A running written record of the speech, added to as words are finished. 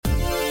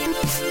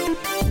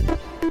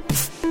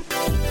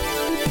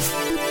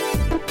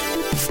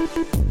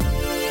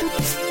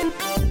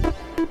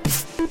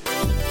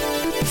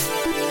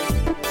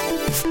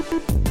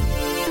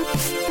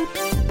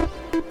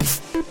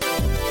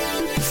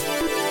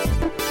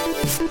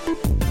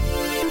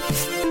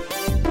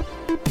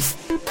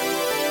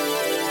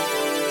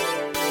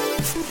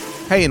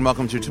Hey, and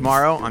welcome to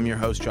Tomorrow. I'm your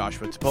host,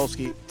 Joshua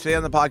Topolsky. Today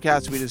on the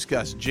podcast, we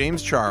discuss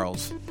James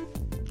Charles,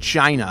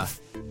 China,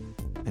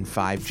 and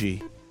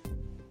 5G.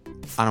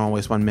 I don't want to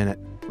waste 1 minute.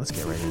 Let's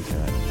get right into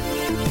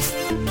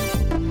it.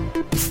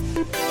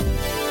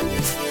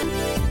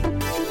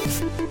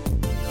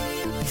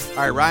 All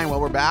right, Ryan, well,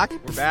 we're back.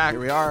 We're back. Here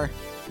we are.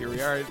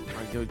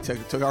 We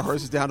Took our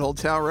horses down to Old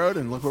Town Road,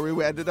 and look where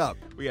we ended up.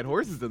 We had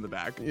horses in the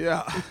back.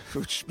 Yeah,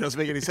 which doesn't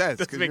make any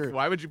sense.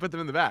 Why would you put them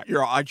in the back?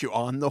 Aren't you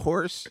on the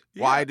horse?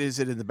 Yeah. Why is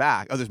it in the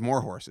back? Oh, there's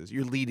more horses.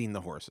 You're leading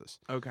the horses.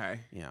 Okay.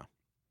 Yeah.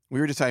 We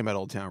were just talking about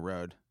Old Town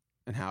Road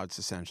and how it's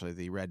essentially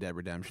the Red Dead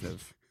Redemption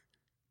of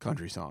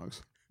country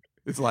songs.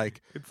 It's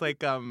like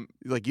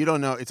you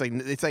don't know. It's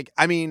like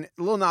I mean,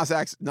 Lil Nas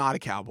X, not a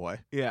cowboy.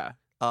 Yeah.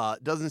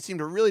 Doesn't seem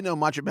to really know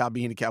much about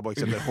being a cowboy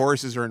except that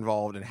horses are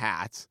involved and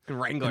hats,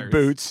 And Wranglers. and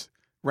boots,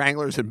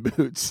 Wranglers and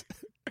boots.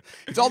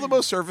 It's all the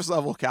most surface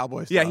level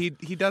cowboy stuff. Yeah,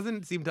 he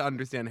doesn't seem to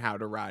understand how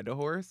to ride a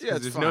horse. Yeah,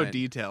 it's there's no fine.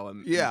 detail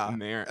in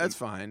there. That's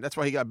fine. That's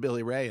why he got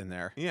Billy Ray in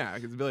there. Yeah,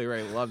 because Billy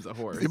Ray loves a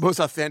horse. The most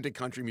authentic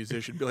country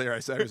musician, Billy Ray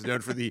Cyrus, is known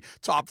for the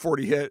top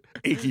 40 hit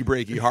 "Achy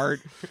Breaky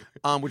Heart,"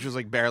 which was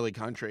like barely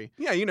country.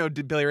 Yeah,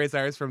 Billy Ray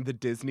Cyrus from the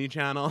Disney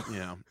Channel.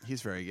 Yeah,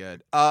 he's very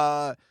good.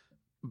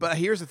 But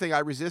here's the thing: I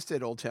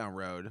resisted Old Town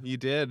Road. You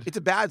did. It's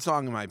a bad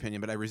song in my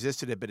opinion, but I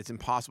resisted it. But it's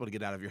impossible to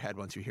get out of your head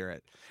once you hear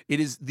it. It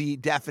is the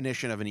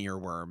definition of an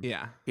earworm.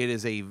 Yeah. It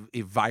is a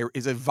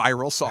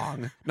viral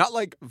song, not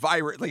like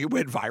like it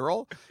went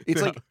viral. It's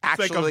No, like it's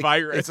actually like a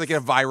virus. It's like a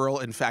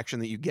viral infection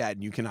that you get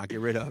and you cannot get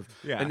rid of.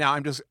 Yeah. And now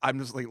I'm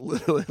just like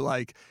literally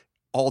like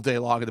all day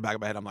long in the back of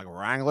my head, I'm like,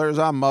 Wranglers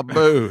on my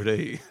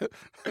booty,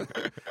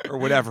 or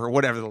whatever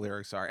the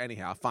lyrics are.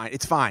 Anyhow, fine.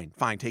 It's fine.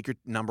 Fine. Take your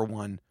number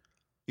one.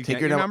 Take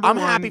your number. I'm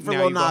happy for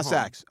Lil Nas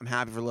X. I'm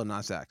happy for Lil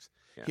Nas X.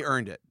 Yeah. He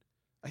earned it.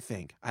 I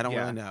think. I don't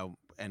Yeah. really know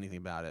anything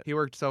about it. He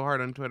worked so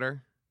hard on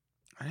Twitter.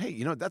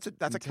 Hey, that's a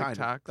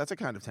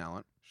kind of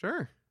talent.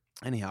 Sure.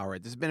 Anyhow, all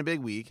right. This has been a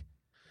big week.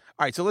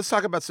 All right, so let's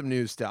talk about some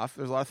news stuff.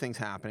 There's a lot of things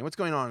happening. What's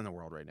going on in the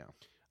world right now?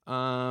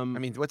 I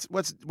mean,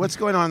 what's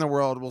going on in the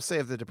world? We'll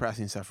save the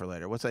depressing stuff for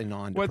later. What's a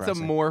non-depressing? What's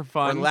a more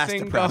fun or less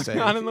thing depressing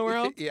going on in the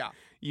world? Yeah.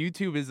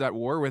 YouTube is at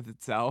war with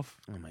itself.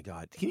 Oh my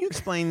God! Can you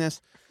explain this?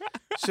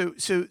 So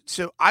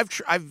I've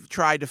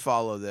tried to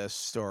follow this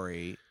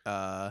story.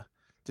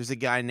 There's a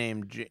guy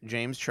named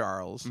James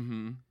Charles.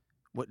 Mm-hmm.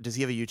 What does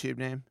he have a YouTube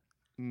name?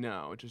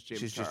 No, just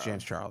James. He's Charles. just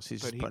James Charles.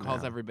 He's But just he putting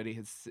calls out.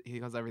 he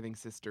calls everything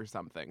sister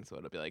something. So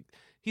it'll be like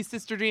he's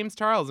Sister James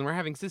Charles, and we're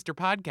having sister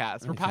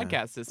podcasts. We're Okay.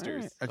 podcast sisters.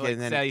 All right. Okay, Like,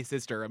 and then say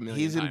sister a million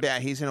He's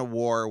times. He's in a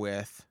war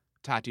with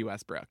Tati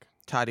Westbrook.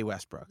 Tati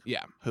Westbrook,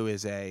 Yeah, who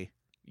is a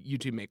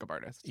YouTube makeup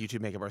artist.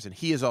 YouTube makeup artist. And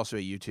he is also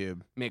a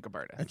YouTube. Makeup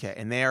artist. Okay,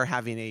 and they are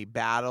having a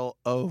battle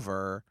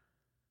over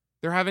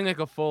They're having like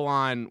a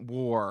full-on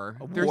war.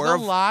 There's war a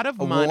of- lot of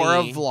a money. war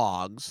of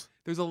vlogs.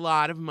 There's a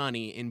lot of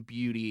money in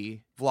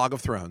beauty, Vlog of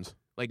Thrones.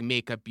 like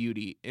makeup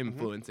beauty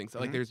influencing. So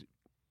like Mhm. there's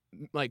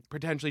like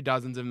potentially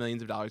dozens of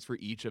millions of dollars for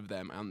each of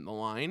them on the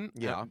line.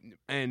 Yeah.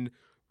 And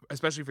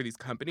especially for these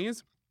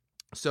companies.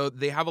 So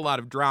they have a lot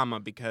of drama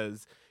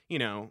because,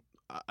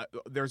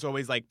 there's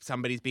always like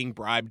somebody's being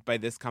bribed by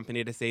this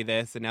company to say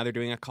this, and now they're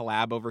doing a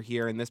collab over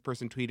here, and this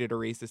person tweeted a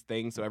racist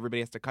thing, so everybody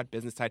has to cut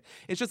business ties.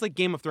 It's just like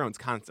Game of Thrones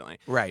constantly.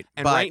 Right.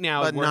 And but, right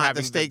now but we're not,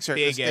 having the stakes the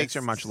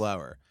are much biggest-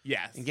 lower.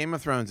 Yes. In Game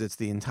of Thrones, it's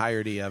the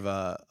entirety of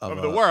the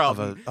world.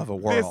 of a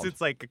world. This, it's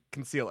like a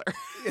concealer.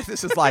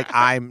 This is like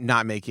I'm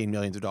not making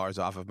millions of dollars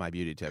off of my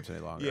beauty tips any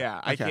longer.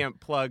 Yeah, I Okay. can't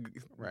plug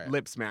Right.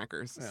 lip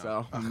smackers, Yeah.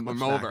 so Ugh, I'm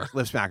lip over. smackers.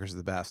 Lip smackers are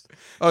the best.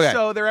 Okay.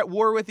 So they're at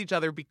war with each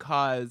other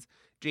because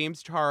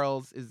James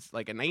Charles is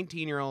like a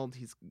 19-year-old.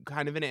 He's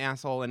kind of an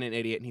asshole and an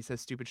idiot, and he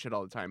says stupid shit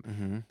all the time.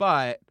 Mm-hmm.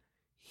 But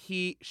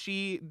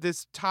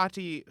this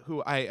Tati,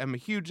 who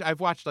I've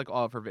watched like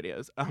all of her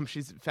videos.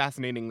 She's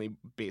fascinatingly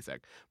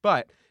basic,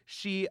 but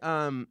she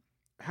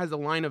has a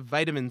line of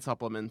vitamin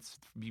supplements,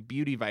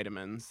 beauty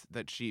vitamins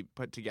that she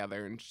put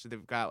together, and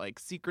they've got like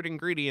secret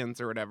ingredients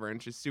or whatever,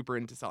 and she's super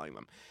into selling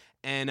them.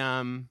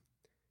 And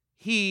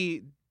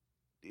he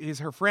is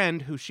her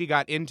friend who she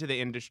got into the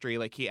industry.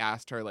 Like he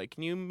asked her, like,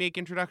 can you make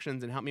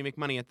introductions and help me make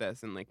money at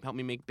this and like help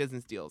me make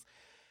business deals?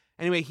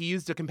 Anyway, he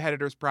used a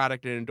competitor's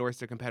product and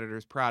endorsed a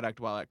competitor's product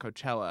while at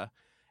Coachella.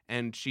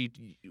 And she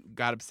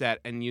got upset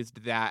and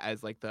used that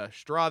as like the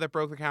straw that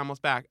broke the camel's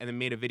back, and then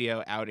made a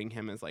video outing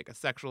him as like a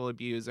sexual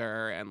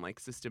abuser and like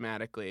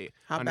systematically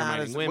How bad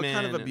undermining is women. what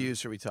kind of and-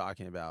 abuse are we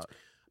talking about?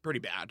 Pretty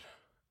bad.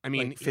 I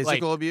mean, Like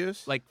physical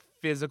abuse? like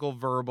physical,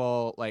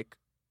 verbal, like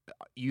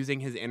using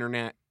his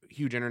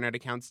huge internet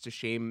accounts to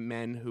shame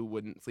men who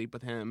wouldn't sleep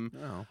with him.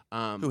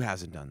 Who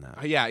hasn't done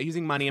that? Yeah,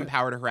 using money and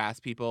power to harass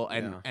people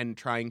Yeah. and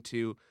trying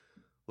to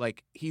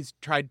like he's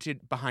tried to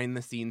behind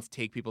the scenes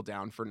take people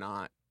down for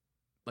not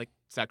like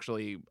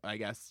sexually, I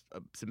guess,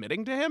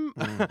 submitting to him.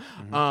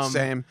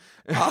 Same.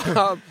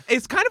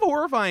 It's kind of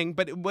horrifying,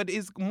 but what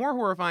is more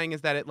horrifying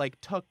is that it like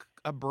took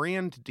a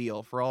brand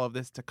deal for all of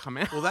this to come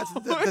out. Well, that's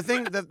the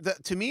thing.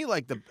 To me,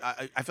 like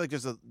I feel like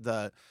there's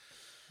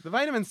the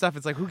vitamin stuff.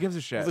 It's like, who gives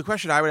a shit? the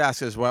question I would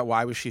ask is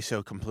why was she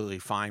so completely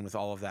fine with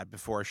all of that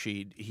before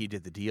he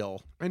did the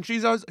deal? And she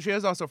is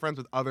also friends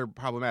with other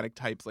problematic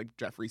types like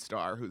Jeffree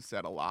Star, who's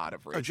said a lot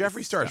of racist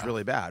Jeffree Star is stuff.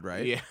 really bad,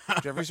 right? Yeah.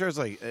 Jeffree Star is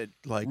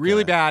like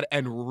really bad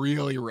and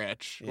really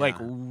rich. Yeah. Like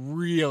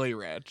really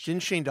rich.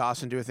 Didn't Shane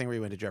Dawson do a thing where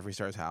he went to Jeffree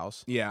Star's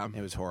house? Yeah.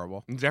 It was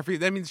horrible.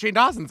 Shane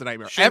Dawson's a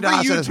nightmare. Shane Every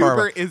Dawson is YouTuber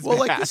horrible. is well,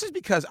 bad. like this is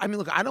because I mean,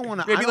 look, I don't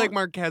want to. Maybe like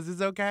Marquez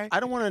is okay.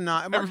 I don't want to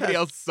not. Everybody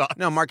else sucks.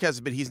 No,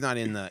 Marquez, but he's not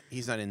in that.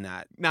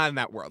 Not in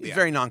that world. He's Yeah.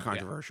 very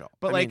non-controversial.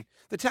 But I like mean,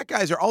 the tech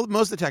guys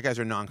most of the tech guys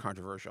are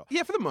non-controversial.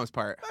 Yeah, for the most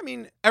part. I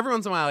mean, Every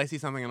once in a while I see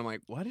something and I'm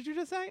like, what did you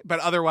just say? But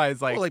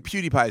otherwise, like, well, like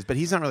PewDiePie's, but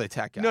he's not really a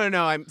tech guy.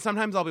 no.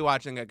 Sometimes I'll be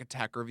watching like a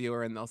tech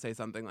reviewer and they'll say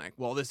something like,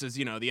 well, this is,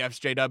 the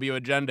FJW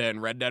agenda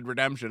and Red Dead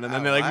Redemption. And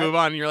then they like what? move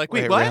on and you're like,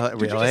 wait, Wait, what?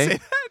 Did you really? just say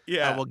that?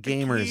 Yeah. Oh, well,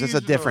 gamers. It's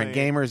a different.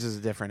 Occasionally. Gamers is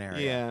a different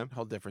area. Yeah.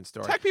 Whole different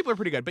story. Tech people are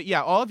pretty good. But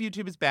yeah, all of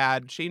YouTube is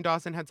bad. Shane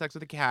Dawson had sex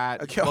with a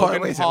cat. Okay, hold on,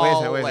 Logan wait a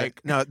Paul, second.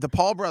 like, No, the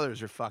Paul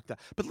brothers are fucked up.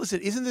 But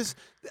listen, isn't this?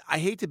 I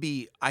hate to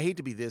be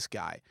this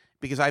guy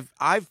because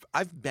I've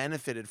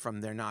benefited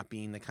from there not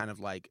being the kind of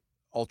like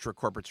ultra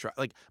corporate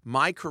like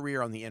my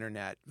career on the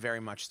internet very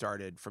much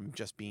started from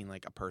just being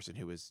like a person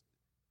who was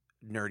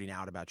nerding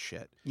out about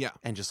shit. Yeah.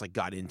 And just like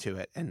got into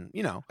it and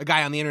a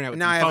guy on the internet with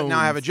now some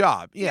I have a phones.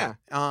 job. Yeah.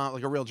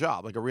 Like a real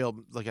job,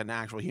 like an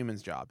actual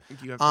human's job. I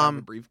think you have to have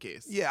a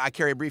briefcase. Yeah, I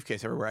carry a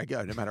briefcase everywhere I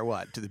go, no matter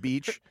what. To the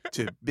beach,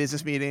 to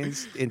business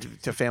meetings,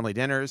 to family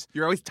dinners.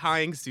 You're always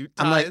tying suit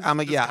I'm ties. like,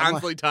 just yeah, I'm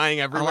constantly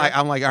tying everywhere.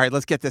 I'm like, all right,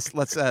 let's get this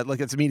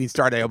meeting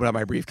started. I open up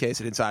my briefcase,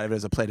 and inside of it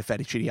is a plate of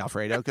fettuccine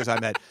Alfredo because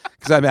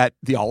I'm at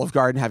the Olive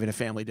Garden having a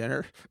family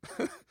dinner.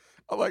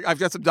 I'm like, I've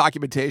got some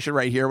documentation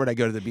right here when I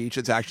go to the beach.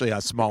 It's actually a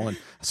small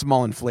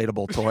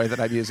inflatable toy that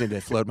I'm using to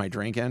float my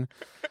drink in.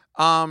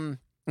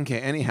 Okay,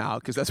 anyhow,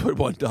 because that's what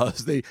one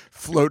does. They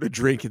float a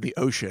drink in the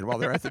ocean while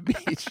they're at the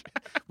beach.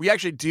 We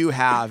actually do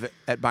have,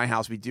 at my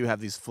house, we do have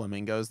these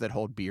flamingos that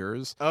hold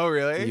beers. Oh,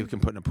 really? That you can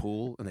put in a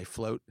pool and they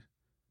float.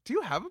 Do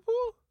you have a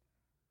pool?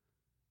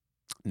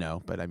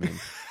 No, but I mean,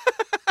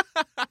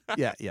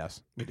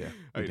 yes, we do.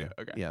 Oh, We you do. do?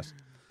 Okay. Yes.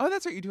 Oh,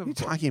 that's right. You do have What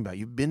are a you pool. talking about?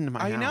 You've been to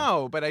my I house.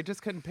 know, but I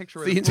just couldn't picture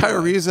where It's the pool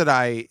entire was. reason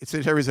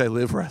I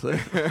live where I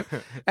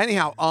live.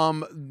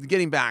 Anyhow,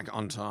 getting back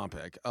on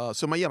topic.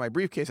 So my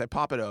briefcase, I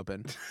pop it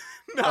open.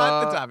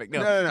 Not the topic. No.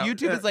 no.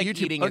 YouTube is like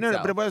eating no,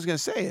 itself. but what I was going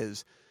to say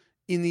is,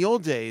 in the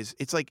old days,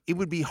 it's like it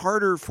would be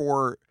harder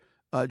for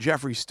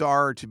Jeffree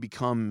Star to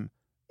become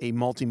a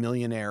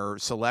multimillionaire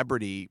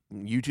celebrity,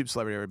 YouTube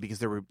celebrity, because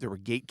there were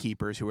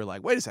gatekeepers who were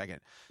like, wait a second,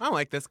 I don't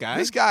like this guy.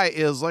 this guy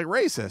is like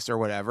racist or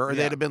whatever, or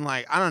Yeah. they'd have been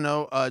like, I don't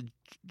know, I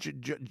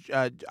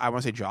want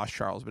to say Josh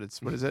Charles, but it's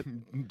what is it?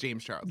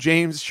 James Charles.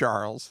 James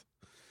Charles.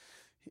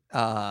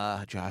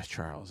 Josh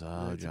Charles.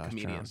 Oh, It's a Josh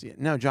comedian. Charles. Yeah.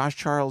 No, Josh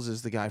Charles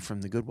is the guy from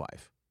The Good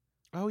Wife.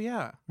 Oh,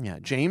 yeah. Yeah,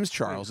 James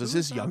Charles who is is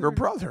his that younger other-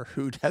 brother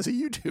who has a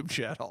YouTube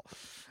channel.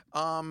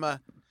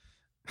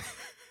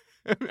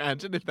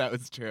 Imagine if that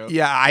was true.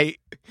 Yeah,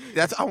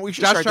 we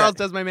should Josh start Charles that.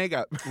 does my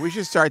makeup. We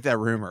should start that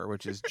rumor,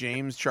 which is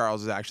James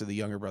Charles is actually the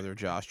younger brother of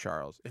Josh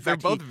Charles. In They're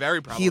fact, both very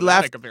problematic, he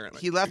left.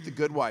 apparently. He left The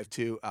Good Wife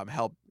to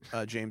help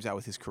James out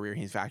with his career.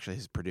 He's actually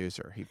his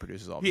producer. He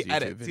produces all of his He YouTube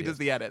edits. videos. He does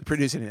the edits.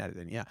 Producing and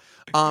editing, yeah.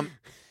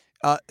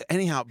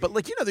 Anyhow, but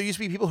like, there used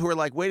to be people who were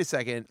like, wait a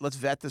second, let's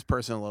vet this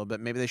person a little bit.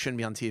 Maybe they shouldn't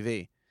be on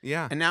TV.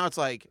 Yeah. And now it's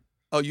like,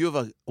 oh, you have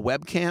a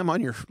webcam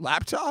on your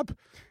laptop?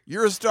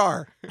 You're a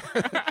star.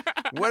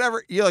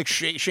 Whatever. You're like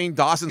Shane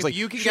Dawson's If like,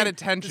 you can Shane- get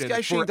attention this guy,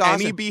 Shane for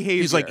Dawson, any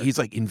behavior. He's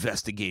like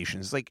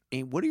investigations. Like,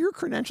 hey, what are your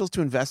credentials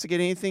to investigate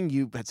anything?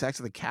 You had sex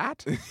with a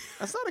cat?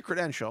 That's not a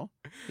credential.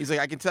 He's like,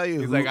 I can tell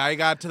you. He's like, I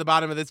got to the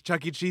bottom of this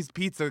Chuck E. Cheese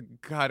pizza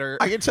cutter.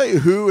 I can tell you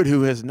who and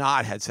who has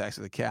not had sex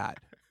with a cat.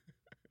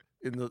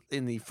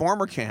 In the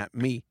former camp,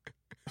 me.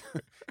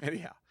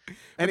 Anyhow.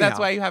 But that's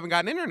why you haven't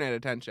gotten internet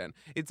attention.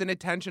 It's an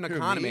attention Who,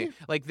 economy. me?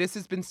 Like, this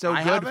has been so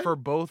I good haven't? for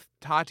both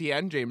Tati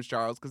and James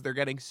Charles because they're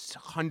getting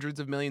hundreds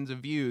of millions of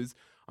views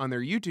on their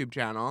YouTube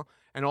channel,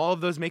 and all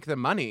of those make them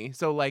money.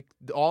 So, like,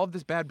 all of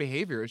this bad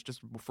behavior is just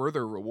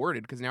further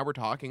rewarded because now we're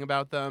talking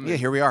about them. Yeah, and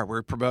here we are.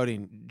 We're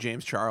promoting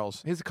James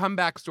Charles. his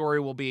comeback story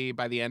will be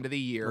by the end of the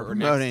year We're or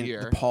next promoting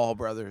year. the Paul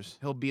brothers.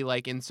 He'll be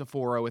like in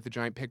Sephora with a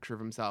giant picture of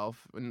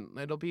himself, and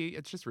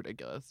it's just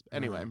ridiculous.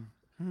 Anyway.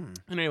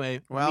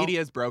 Anyway, Well, media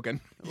is broken.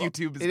 Well,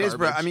 YouTube is It is,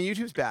 bro. garbage. I mean,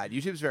 YouTube's bad.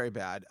 YouTube's very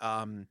bad.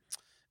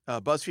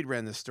 BuzzFeed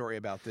ran this story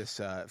about this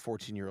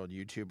 14-year-old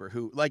YouTuber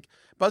who, like,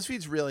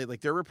 BuzzFeed's really,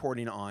 like, they're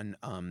reporting on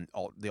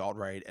the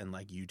alt-right and,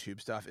 like, YouTube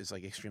stuff is,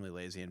 like, extremely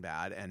lazy and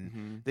bad.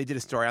 And they did a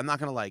story. I'm not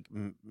going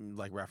to,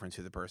 like reference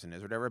who the person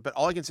is or whatever, but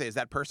all I can say is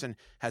that person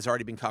has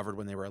already been covered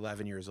when they were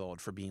 11 years old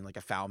for being, like,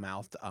 a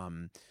foul-mouthed,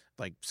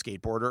 like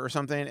skateboarder or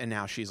something, and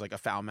now she's like a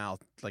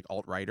foul-mouthed like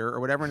alt-writer or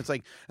whatever, and it's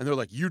like, and they're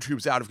like,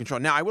 YouTube's out of control.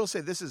 Now I will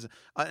say this is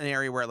an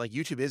area where like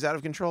YouTube is out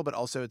of control, but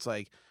also it's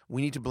like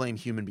we need to blame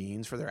human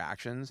beings for their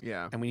actions,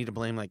 Yeah. and we need to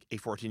blame like a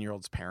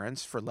 14-year-old's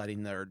parents for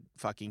letting their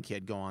fucking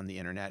kid go on the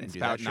internet and do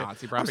that Spout shit.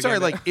 Nazi I'm propaganda. sorry,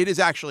 like it is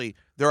actually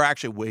there are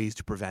actually ways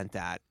to prevent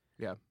that.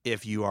 Yeah.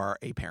 If you are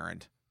a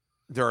parent,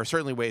 there are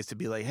certainly ways to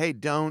be like, hey,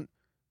 don't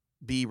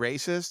be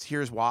racist.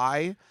 Here's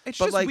why. It's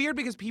But, just like- weird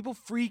because people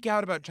freak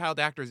out about child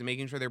actors and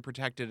making sure they're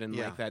protected and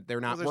Yeah. like that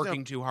they're not Well, there's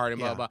working too hard and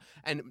yeah. blah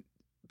blah.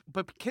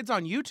 But kids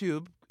on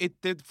YouTube,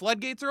 the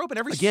floodgates are open.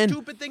 Every Again-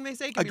 stupid thing they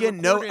say can Again,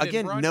 be no, recorded and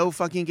again, broadcast. no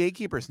fucking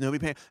gatekeepers. Nobody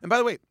paying. And by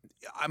the way,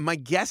 my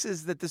guess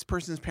is that this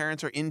person's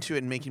parents are into it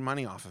and making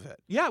money off of it.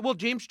 Yeah, well,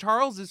 James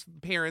Charles's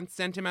parents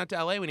sent him out to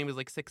LA when he was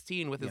like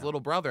 16 with his Yeah.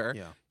 little brother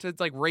Yeah. to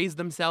like raise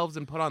themselves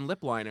and put on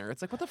lip liner.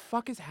 It's like, what the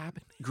fuck is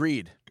happening?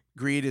 Greed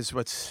is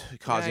what's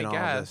causing all of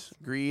guess. this.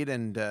 Greed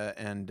and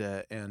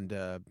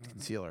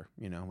concealer.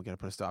 You know, we got to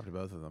put a stop to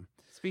both of them.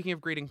 Speaking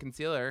of greed and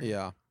concealer,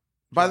 Yeah.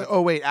 By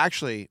the wait,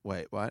 actually,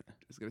 wait, what? I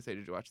was gonna say,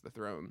 did you watch The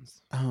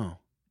Thrones? Oh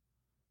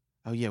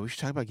yeah, we should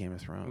talk about Game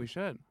of Thrones. We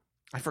should.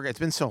 I forget. It's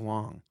been so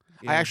long.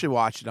 Yeah. I actually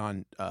watched it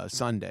on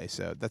Sunday,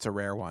 so that's a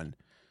rare one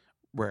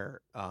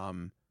where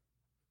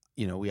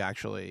we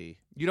actually.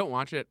 You don't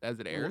watch it as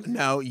it airs.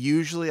 No,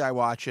 usually I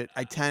watch it.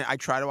 I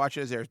try to watch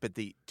it as it airs, but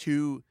the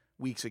 2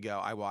 weeks ago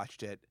I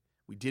watched it.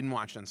 We didn't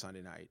watch it on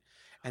Sunday night,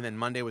 and then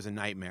Monday was a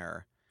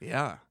nightmare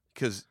Yeah.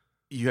 because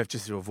you have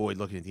just to avoid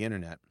looking at the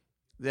internet.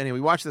 Anyway,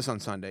 we watched this on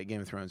Sunday, Game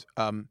of Thrones.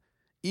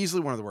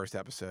 Easily one of the worst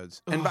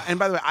episodes. And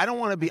by the way, I don't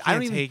want to be. I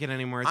don't even take it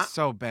anymore. It's I-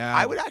 so bad.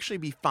 I would actually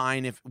be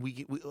fine if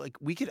we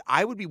could.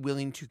 I would be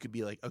willing to could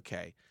be like,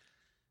 okay,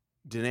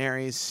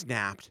 Daenerys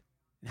snapped.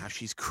 Now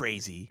she's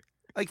crazy.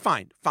 Like,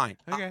 fine.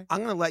 Okay.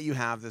 I'm gonna let you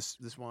have this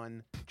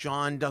one.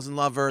 John doesn't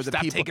love her.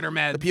 Stop taking her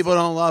meds. The people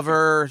don't love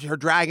her. Her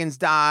dragons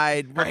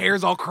died. Her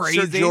hair's all crazy.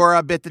 Ser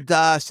Jorah bit the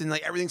dust, and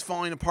like everything's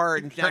falling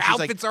apart. And now Her she's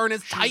like, outfits aren't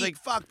as tight. she's like,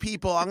 fuck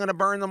people. I'm gonna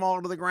burn them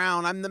all to the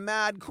ground. I'm the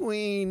Mad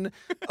Queen.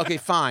 Okay,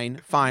 fine.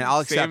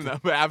 I'll accept. Same though,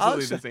 but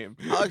absolutely accept- the same.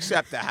 I'll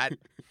accept that.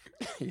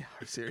 Yeah,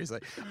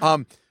 seriously.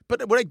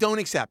 But what I don't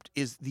accept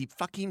is the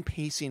fucking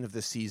pacing of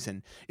this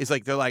season. Is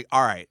like they're like,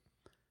 all right,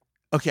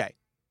 okay,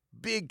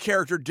 big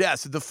character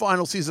deaths in the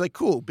final season. Like,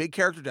 cool, big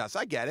character deaths.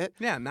 I get it.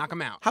 Yeah, knock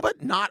them out. How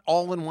about not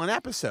all in one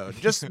episode?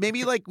 Just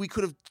maybe like we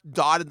could have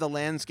dotted the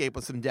landscape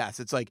with some deaths.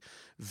 It's like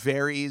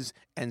Varys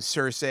and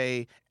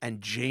Cersei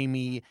and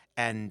Jaime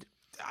and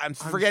I'm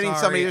forgetting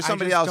somebody. There's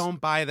somebody I else. just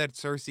don't buy that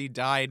Cersei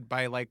died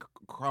by like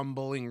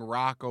crumbling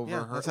rock over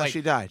Yeah, her. that's like, how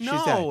she died. She's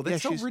No, dead.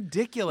 that's Yeah, so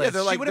ridiculous. Yeah,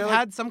 they're like- she would have they're like-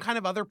 had some kind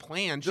of other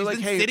plan. She's they're like,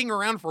 been hey- sitting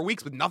around for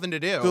weeks with nothing to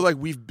do. They're like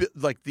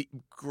like the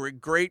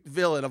great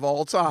villain of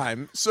all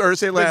time,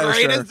 Cersei the Lannister.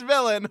 greatest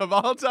villain of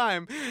all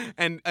time.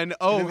 And in the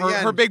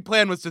her end- big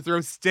plan was to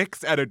throw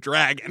sticks at a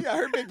dragon. Yeah,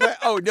 her big.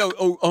 Oh no!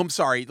 Oh, I'm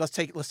sorry. Let's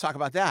talk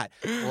about that.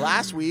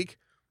 Last week,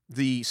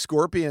 the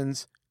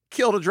Scorpions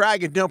killed a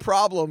dragon, no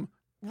problem,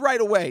 right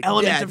away.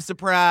 Element dead. of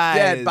surprise.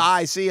 Dead.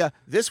 Bye. See ya.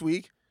 This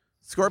week,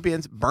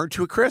 Scorpions burnt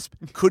to a crisp.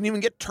 Couldn't even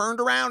get turned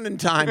around in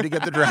time to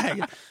get the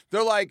dragon.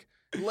 They're like.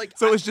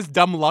 So it's just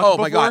dumb luck. Oh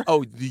before? my god!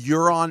 Oh, the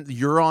Euron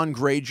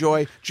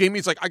Greyjoy.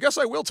 Jamie's like, I guess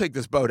I will take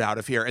this boat out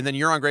of here, and then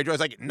Euron Greyjoy's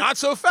like, not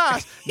so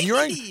fast.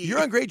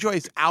 Euron Greyjoy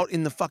is out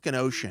in the fucking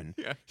ocean.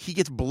 Yeah. He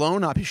gets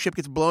blown up. His ship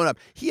gets blown up.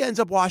 He ends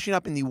up washing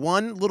up in the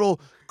one little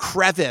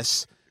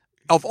crevice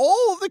of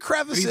all of the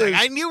crevices. He's like,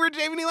 I knew where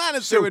Jaime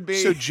Lannister would be.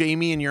 So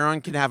Jamie and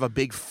Euron can have a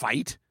big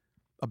fight,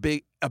 a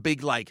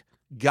big like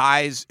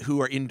guys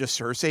who are into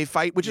Cersei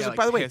fight, which Yeah, is like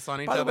by the way, piss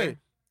on each by the other. way,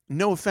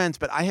 no offense,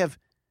 but I have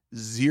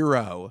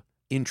zero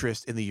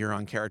interest in the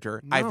Euron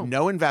character. I have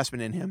no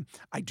investment in him.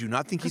 I do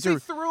not think he's they a.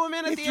 threw him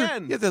in at the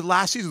end. Yeah, the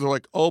last season they're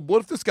like, oh, what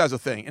if this guy's a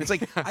thing? And it's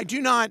like, I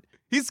do not.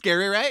 He's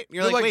scary, right?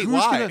 You're They're like, wait, who's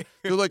why?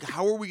 they're like,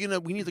 how are we gonna?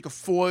 We need like a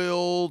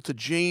foil to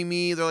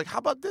Jamie. They're like, how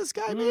about this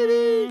guy,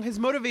 maybe? His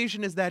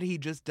motivation is that he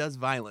just does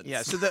violence.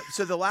 Yeah.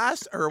 So the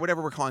last or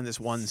whatever we're calling this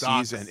one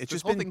Sucks. season, it's This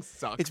just whole been thing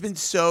sucks. it's been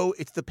so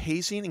it's the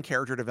pacing and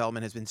character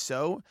development has been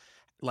so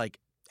like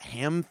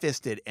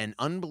ham-fisted and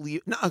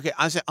unbelievable. No, okay,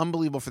 I say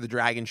unbelievable for the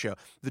Dragon Show.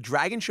 The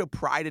Dragon Show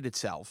prided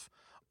itself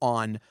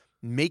on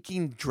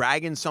making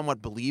dragons somewhat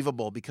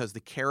believable because the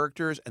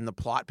characters and the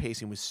plot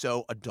pacing was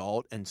so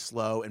adult and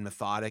slow and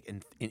methodic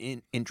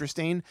and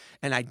interesting,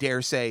 and I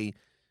dare say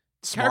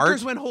smart.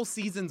 Characters went whole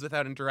seasons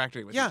without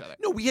interacting with each other.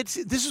 No, we had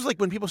this was like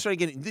when people started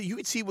getting. You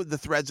could see what the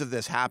threads of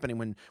this happening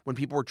when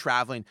people were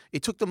traveling.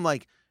 It took them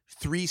like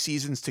 3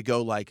 seasons to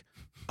go like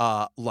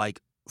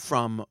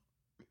from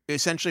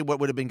essentially what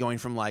would have been going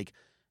from like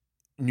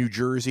New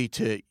Jersey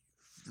to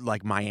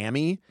like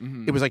Miami.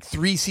 Mhm. It was like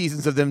 3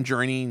 seasons of them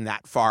journeying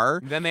that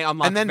far. Then they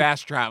unlocked then-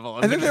 fast travel,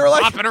 and then they're they were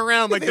like- hopping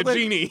around like they the lit-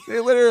 genie. They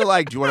literally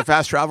like, do you want to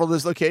fast travel to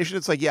this location?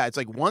 It's like, yeah, it's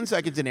like 1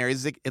 second in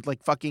areas. It's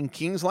like fucking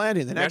King's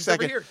Landing. The next Next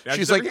over second, here. Next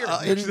she's over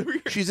like, here. Next over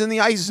here. she's in the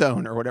ice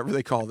zone or whatever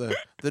they call the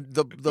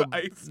the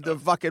ice the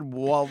fucking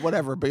wall,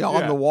 whatever, beyond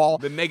Yeah, the wall.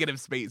 the negative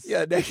space.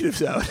 Yeah, negative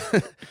zone.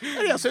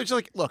 Yeah, so it's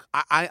like, look,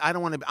 I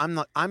don't want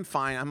to. I'm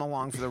fine. I'm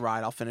along for the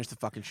ride. I'll finish the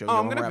fucking show. Oh, get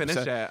I'm one gonna more finish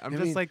episode. it. I'm I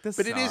just mean, like this.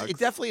 but it sucks.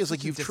 definitely is like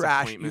Such a you've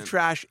disappointment.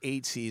 trashed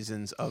 8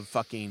 seasons of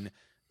fucking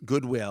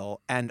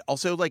goodwill and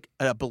also like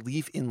a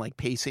belief in like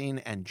pacing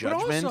and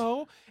judgment. But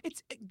also,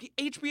 it's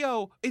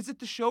HBO. Is it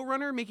the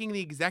showrunner making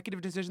the executive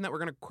decision that we're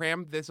going to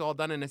cram this all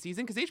done in a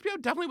season? Because HBO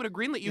definitely would have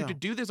greenlit you Yeah. to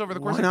do this over the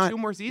Why course of not- 2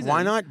 more seasons.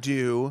 Why not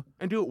do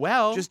And do it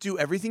well. just do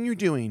everything you're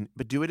doing,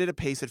 but do it at a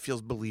pace that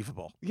feels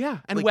believable. yeah,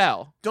 and like,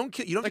 well. Don't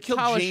kill. You don't have Like, to kill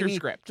polish Jamie. your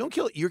script. Don't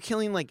kill. You're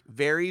killing like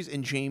Varys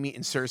and Jamie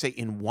and Cersei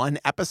in one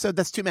episode.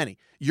 That's too many.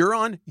 You're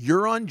on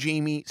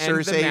Jamie, And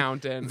Cersei, the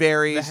mountain,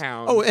 Varys. the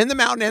hound. Oh, and the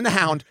mountain and the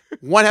hound.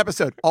 One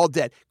episode, all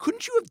dead.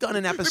 Couldn't you have done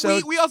an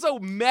episode? We also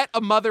met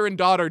a mother and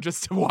daughter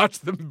just to watch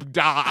them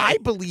die. I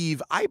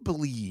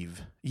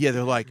believe. Yeah,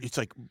 they're like, it's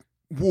like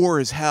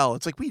war is hell.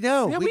 It's like we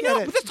know. yeah, we get know,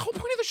 it. but that's the whole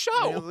point of the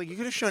show. You know, like you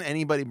could have shown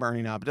anybody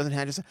burning up. It doesn't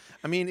have to.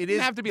 I mean, it It is.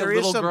 doesn't have to be a there is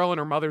little some- girl in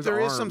her mother's There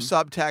arms. is some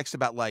subtext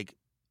about like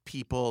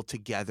people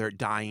together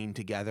dying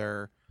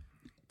together.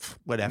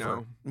 Whatever.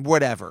 No.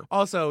 Whatever.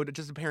 Also,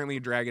 just apparently a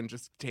dragon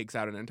just takes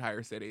out an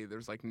entire city.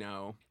 There's like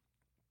no.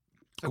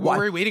 It's like, Why- what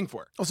were we waiting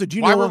for? Also, do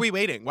you Why know were we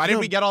waiting? Why did No.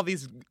 we get all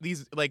these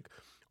like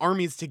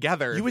armies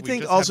together? You if would we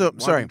think just also- had one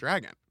sorry.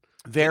 dragon.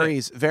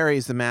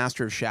 Varys, the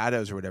master of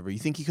shadows or whatever. You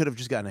think he could have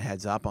just gotten a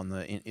heads up on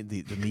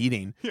the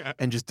meeting Yeah.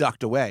 and just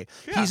ducked away?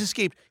 Yeah. He's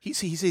escaped. He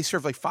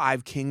served like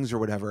 5 kings or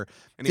whatever.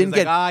 And he was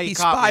like, he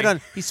caught spied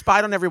me. he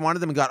spied on every one of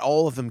them and got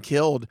all of them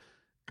killed,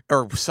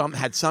 or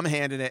had some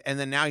hand in it. And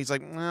then now he's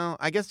like, well,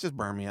 I guess just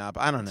burn me up.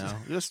 I don't know.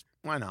 Just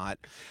why not?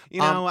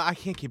 You know, I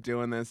can't keep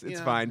doing this. It's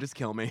yeah. fine. Just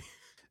kill me.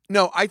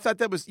 No, I thought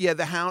that was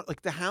the hound,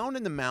 like the Hound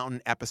in the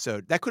Mountain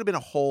episode. That could have been a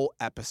whole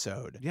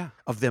episode Yeah.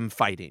 of them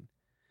fighting.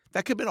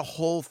 That could have been a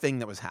whole thing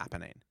that was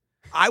happening.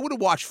 I would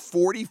have watched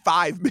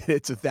 45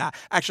 minutes of that.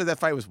 Actually, that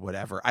fight was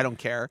whatever. I don't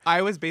care.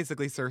 I was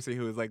basically Cersei,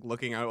 who was like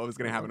looking at what was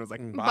going to happen. I was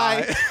like,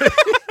 Bye. bye.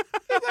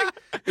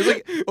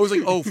 I was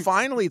like, oh,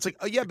 finally. It's like,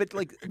 oh yeah, but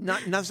like,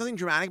 there's nothing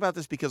dramatic about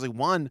this because like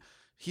one,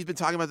 he's been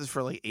talking about this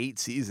for like 8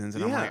 seasons,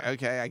 and I'm Yeah. like,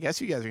 okay, I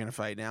guess you guys are gonna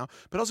fight now.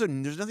 But also,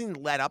 there's nothing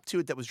led up to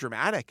it that was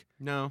dramatic.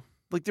 No.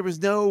 Like there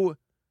was no.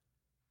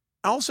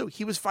 Also,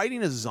 he was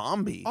fighting a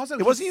zombie. Also,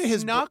 it wasn't even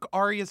his. snuck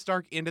Arya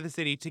Stark into the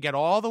city to get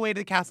all the way to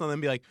the castle and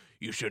then be like,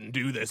 you shouldn't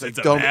do this. It's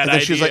a Don't- bad and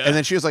then she was like, idea. and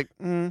then she was like,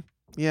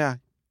 yeah,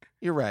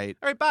 you're right.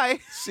 all right, bye.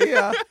 See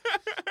ya.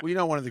 Well, you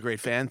know, one of the great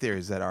fan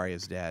theories is that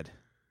Arya's dead,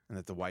 and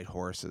that the white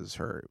horse is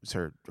her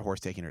horse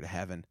taking her to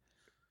heaven.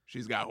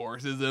 She's got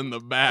horses in the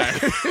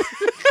back.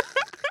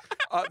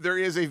 There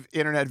is a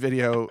internet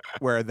video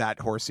where that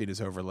horse scene is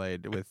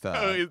overlaid with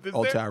Is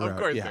Old there? Town Of Road.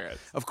 course yeah. there is.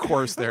 Of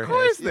course there is. Of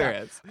course Yeah.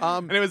 there is.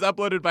 And it was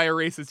uploaded by a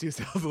racist who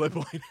sells lip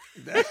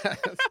liner.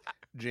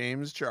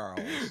 James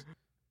Charles.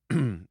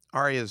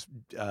 Arya's.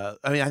 I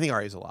think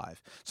Arya's alive.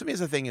 So here's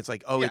the thing. It's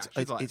like, Yeah,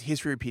 she's alive. it's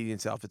history repeating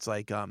itself. It's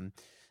like, the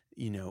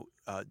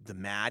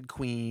Mad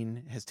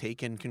Queen has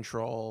taken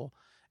control,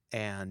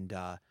 and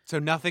So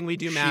nothing we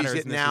do she's matters.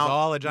 it And this now. is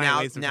all a giant now,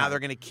 waste of now time. they're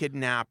going to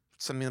kidnap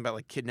something about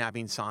like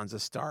kidnapping Sansa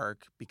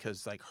Stark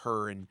because like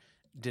her and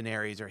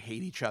Daenerys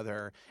hate each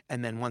other,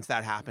 and then once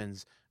that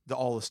happens,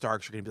 all the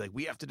Starks are going to be like,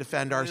 we have to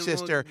defend our Well,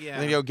 sister, yeah.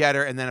 and then go get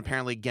her, and then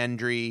apparently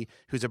Gendry,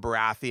 who's a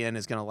Baratheon,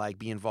 is going to like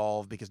be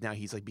involved because now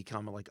he's like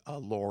become like a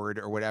lord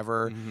or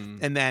whatever, Mhm.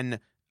 and then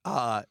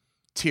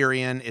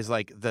Tyrion is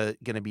like going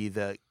to be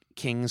the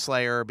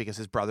Kingslayer because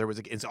his brother was.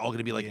 It's all going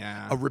to be like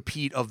Yeah. a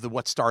repeat of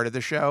what started the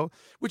show,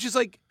 which is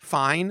like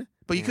fine,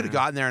 but you could have Yeah.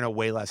 gotten there in a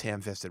way less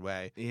ham-fisted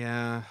way.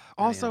 Yeah.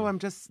 Also,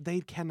 Yeah. they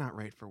cannot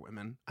write for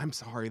women. I'm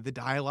sorry. The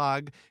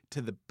dialogue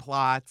to the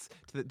plots,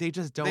 they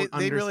just don't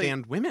They really-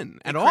 understand women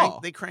at They all.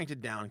 They cranked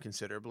it down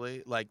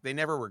considerably. Like they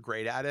never were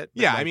great at it.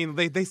 but, Yeah, I like, mean,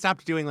 they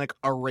stopped doing like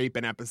a rape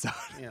an episode.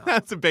 Yeah.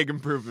 That's a big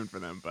improvement for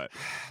them. But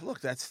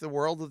look, that's the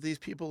world that these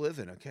people live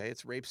in. Okay,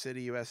 it's Rape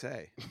City,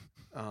 USA.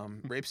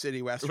 Rape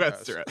City,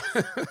 Westeros.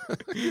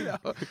 You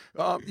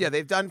know? Yeah,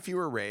 they've done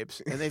fewer rapes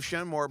and they've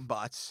shown more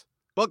butts.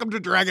 welcome to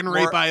Dragon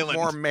Rape more, Island.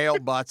 More male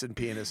butts and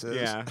penises.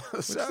 yeah,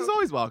 So- which is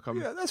always welcome.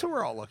 Yeah, that's what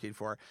we're all looking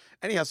for.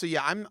 Anyhow, so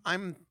yeah,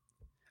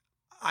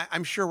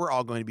 I'm sure we're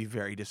all going to be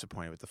very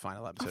disappointed with the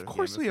final episode. Of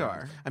course Game we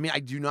Thrones. are. I mean, I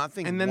do not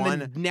think And then one.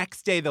 the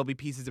next day there'll be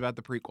pieces about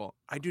the prequel.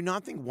 I do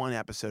not think one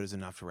episode is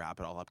enough to wrap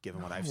it all up,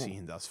 given what I've No.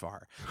 seen thus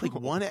far. Like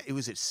it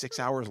was 6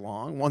 hours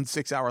long. One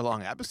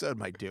 6-hour-long episode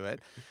might do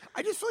it.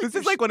 I just feel like This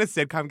is like when a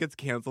sitcom gets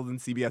canceled and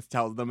CBS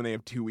tells them and they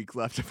have 2 weeks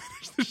left to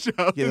finish the show.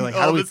 Yeah, they're like,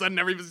 And how all do of we- a sudden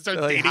everybody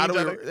starts like, dating how each do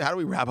other. how do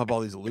we wrap up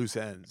all these loose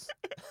ends?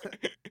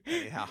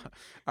 Anyhow,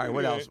 all right.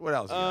 What else? What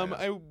else? you got?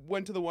 I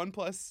went to the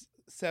OnePlus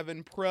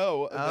 7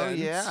 Pro Oh event.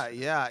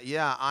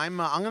 yeah. I'm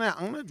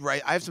gonna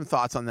write. I have some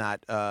thoughts on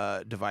that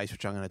device,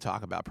 which I'm gonna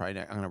talk about. Probably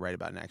I'm gonna write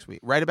about next week.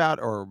 Write about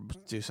or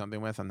do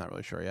something with. I'm not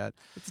really sure yet.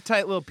 It's a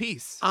tight little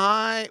piece.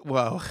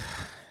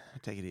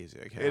 Take it easy.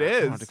 Okay, It I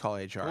is. want to call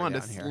HR I want to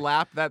down here.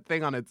 slap that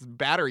thing on its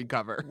battery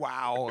cover.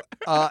 Wow.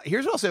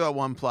 Here's what I'll say about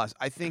OnePlus.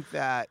 I think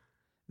that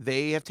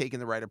They have taken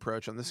the right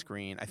approach on the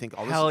screen. I think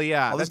all this, Hell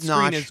yeah, all that this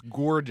screen notch, is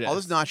gorgeous. all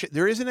this notch.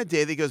 There isn't a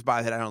day that goes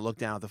by that I don't look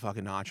down at the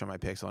fucking notch on my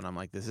Pixel and I'm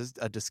like, this is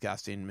a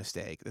disgusting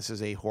mistake. This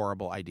is a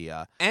horrible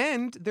idea.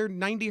 And their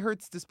 90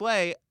 hertz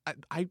display,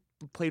 I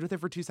played with it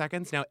for 2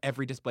 seconds. Now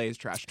every display is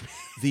trashed.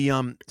 The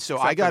so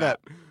Except I got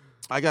for a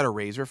I got a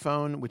Razer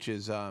phone, which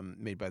is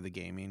made by the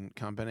gaming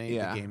company,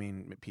 Yeah. the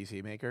gaming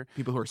PC maker.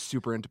 People who are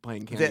super into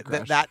playing Candy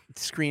Crush. That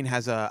screen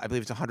has I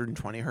believe it's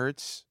 120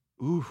 hertz,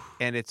 Ooh,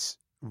 and it's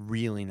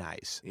really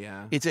nice.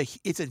 yeah.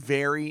 It's a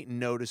very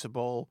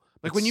noticeable,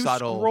 Like but when you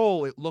subtle.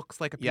 scroll, it looks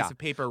like a piece Yeah. of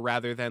paper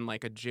rather than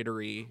like a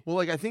jittery. Well,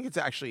 like I think it's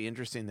actually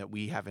interesting that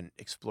we haven't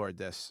explored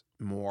this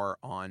more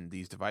on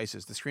these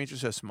devices. The screens are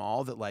so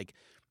small that like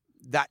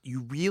that you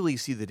really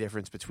see the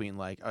difference between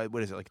like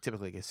what is it, like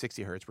typically like a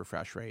 60 hertz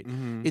refresh rate.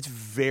 Mhm. It's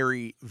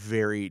very,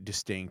 very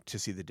distinct to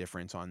see the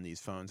difference on these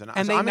phones, And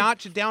so they I'm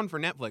notch it down for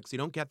Netflix. You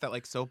don't get that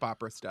like soap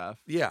opera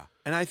stuff. yeah,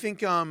 and I think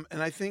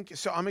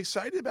so. I'm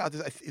excited about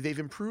this. They've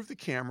improved the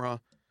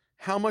camera.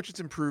 How much it's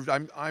improved,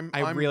 I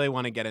I'm really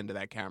want to get into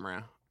that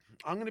camera.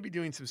 I'm going to be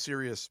doing some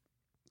serious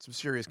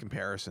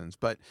comparisons.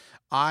 But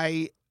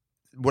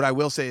what I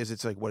will say is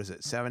it's like, what is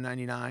it,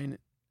 $7.99?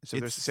 So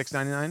there's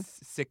 $6.99.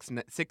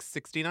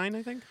 $6.69,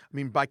 I think, I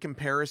mean, by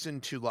comparison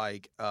to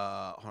like, hold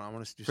on, I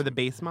want to do for the some-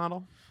 base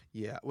model.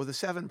 Yeah, well, the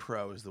 7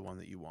 Pro is the one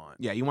that you want.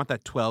 Yeah, you want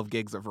that 12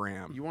 gigs of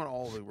RAM. You want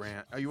all the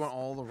RAM. You want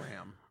all the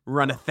RAM.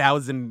 Run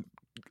 1,000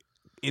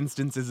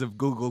 instances of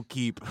Google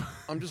Keep.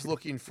 I'm just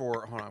looking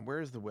for. Hold on,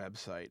 where is the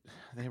website?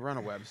 They run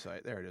a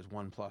website. There it is,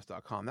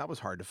 OnePlus.com. That was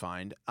hard to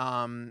find.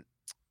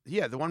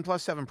 Yeah, the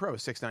OnePlus 7 Pro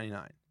is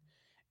 $6.99,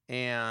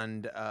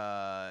 and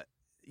I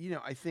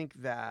think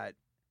that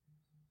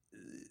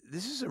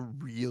this is a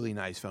really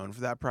nice phone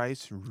for that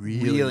price.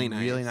 Really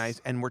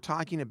nice. And we're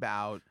talking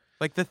about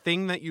Like the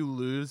thing that you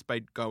lose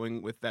by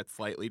going with that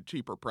slightly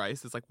cheaper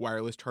price is like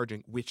wireless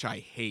charging, which I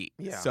hate.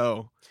 Yeah.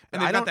 So,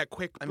 and I they got don't- that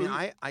quick. I mean,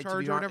 boot to charge be,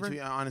 or to whatever. be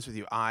honest with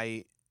you,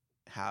 I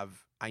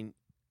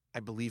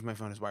believe my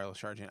phone is wireless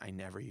charging. I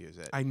never use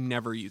it. I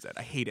never use it.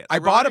 I hate it. I I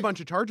bought a really- bunch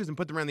of chargers and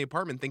put them around the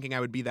apartment, thinking I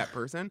would be that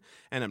person,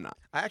 and I'm not.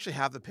 I actually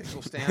have the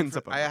Pixel stand. Ends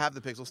up I have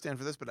the Pixel stand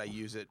for this, but I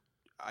use it.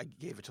 I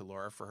gave it to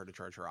Laura for her to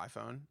charge her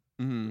iPhone.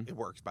 Mm-hmm. It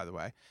works, by the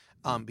way,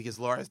 because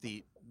Laura is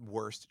the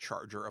worst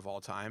charger of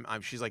all time.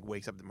 She's like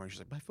wakes up in the morning. She's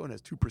like, my phone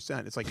has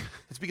 2%. It's like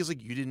it's because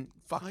like you didn't get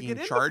fucking in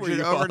charge before it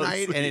you fall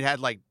overnight, and it asleep. had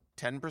like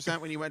 10%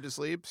 when you went to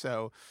sleep.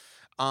 So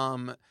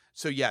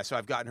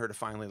I've gotten her to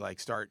finally like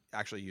start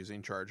actually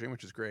using charging,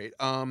 which is great.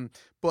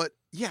 But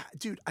yeah,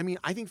 dude, I mean,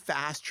 I think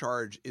fast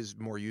charge is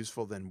more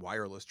useful than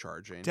wireless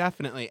charging.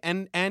 Definitely.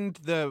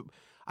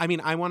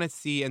 I want to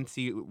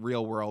see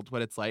real world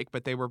what it's like,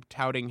 but they were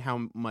touting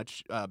how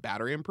much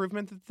battery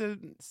improvement that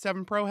the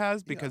 7 Pro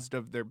has because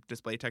of their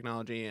display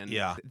technology, and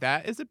Yeah.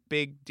 that is a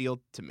big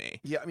deal to me.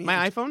 Yeah, I mean,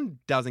 My iPhone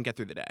doesn't get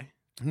through the day.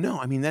 no,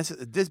 I mean this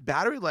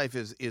battery life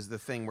is the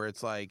thing where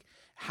it's like,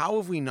 how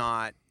have we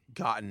not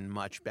gotten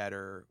much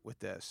better with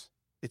this?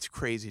 It's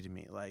crazy to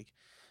me. Like,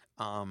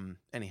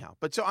 anyhow,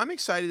 but so I'm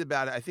excited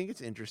about it. I think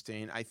it's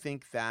interesting. I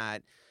think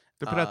that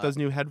They put out those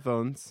new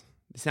headphones.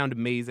 They sound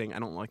amazing. I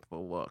don't like the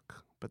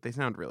look, but they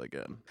sound really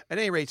good. at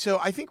any rate, so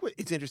I think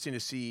it's interesting to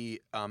see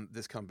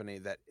this company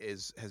that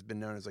has been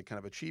known as like kind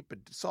of a cheap but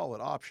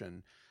solid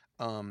option.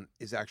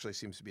 Is actually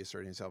seems to be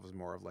asserting itself as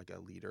more of like a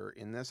leader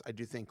in this. I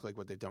do think like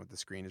what they've done with the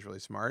screen is really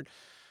smart.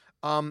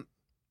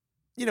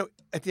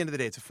 At the end of the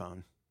day, it's a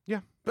phone.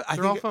 Yeah, but I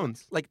They're think all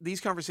phones. like these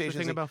The conversations.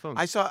 thing like, about phones.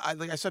 I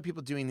saw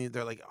people doing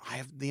they're like, I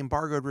have the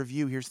embargoed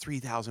review. Here's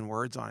 3,000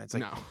 words on it. It's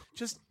like, no.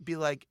 just be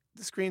like,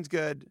 the screen's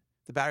good,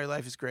 the battery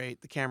life is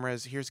great, the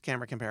cameras. Here's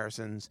camera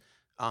comparisons.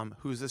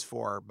 Who's this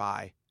for?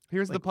 Buy.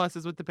 Here's like, the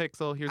pluses with the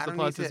Pixel. Here's I the don't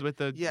need pluses to- with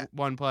the yeah.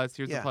 OnePlus.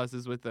 Here's Yeah. the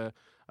pluses with the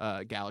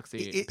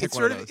Galaxy. Pick It's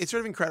one sort of those.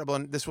 of incredible,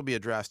 and this will be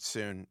addressed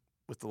soon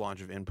with the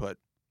launch of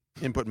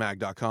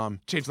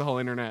inputmag.com. Change the whole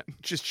internet.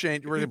 Just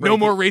change. We're No breaking-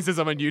 more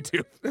racism on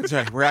YouTube. That's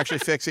right. We're actually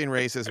fixing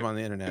racism on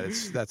the internet.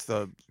 That's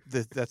the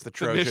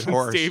Trojan mission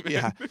horse. statement.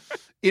 Yeah.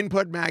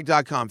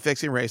 Inputmag.com,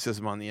 fixing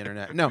racism on the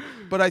internet. No,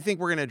 but I think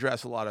we're going to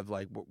address a lot of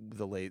like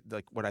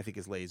what I think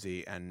is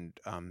lazy and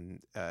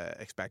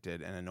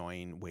expected and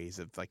annoying ways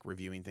of like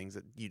reviewing things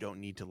that you don't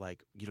need to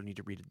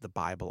read the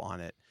Bible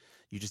on it.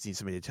 You just need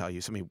somebody to tell you,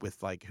 somebody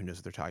with like who knows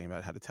what they're talking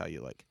about, how to tell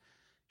you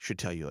should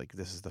tell you like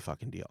this is the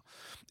fucking deal.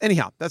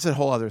 Anyhow, that's a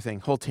whole other thing,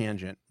 whole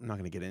tangent. I'm not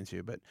going to get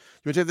into, but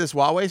you want to take this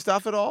Huawei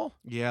stuff at all?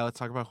 Yeah, let's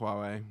talk about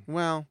Huawei.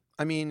 Well,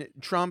 I mean,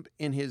 Trump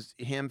in his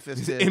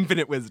ham-fisted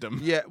Infinite wisdom.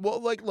 yeah, well,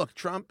 like, look,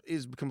 Trump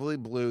is completely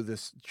blew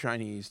this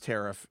Chinese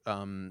tariff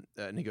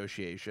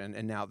negotiation,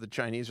 and now the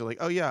Chinese are like,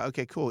 oh yeah,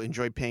 okay, cool,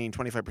 enjoy paying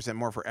 25%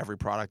 more for every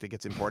product that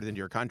gets imported into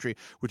your country,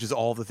 which is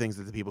all the things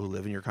that the people who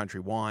live in your country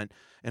want,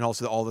 and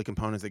also all the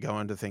components that go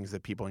into things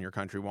that people in your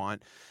country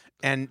want.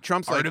 And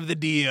Trump's Part like, of the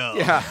deal.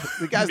 yeah,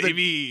 the guy's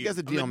Baby. the I'm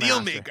deal the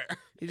deal master. maker.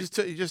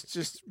 He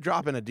just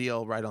dropping a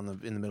deal right in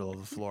the middle of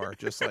the floor,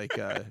 just like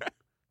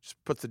just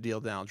puts the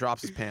deal down,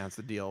 drops his pants,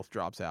 the deal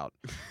drops out.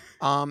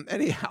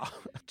 Anyhow,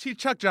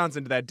 Chuck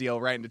Johnson did that deal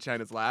right into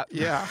China's lap.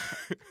 yeah,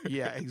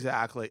 yeah,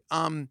 exactly.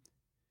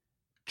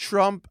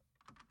 Trump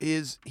he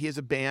has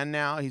a ban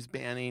now. He's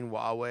banning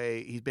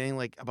Huawei. He's banning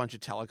like a bunch of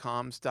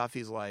telecom stuff.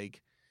 He's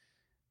like,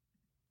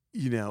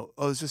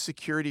 there's a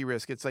security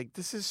risk. It's like,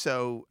 this is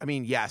so, I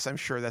mean, yes, I'm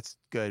sure that's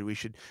good. We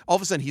should, all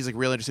of a sudden he's like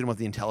really interested in what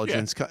the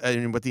intelligence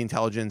and what the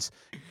intelligence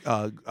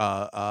has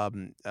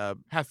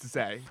to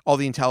say. All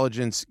the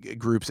intelligence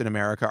groups in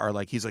America are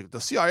like, he's like,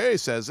 the CIA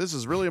says this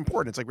is really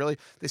important. It's like, really?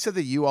 They said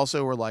that you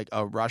also were like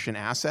a Russian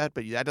asset,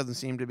 but that doesn't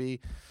seem to be.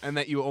 And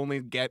that you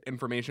only get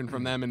information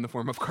from them in the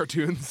form of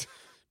cartoons.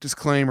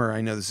 Disclaimer,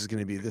 I know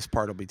this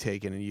part will be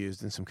taken and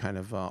used in some kind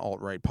of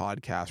alt-right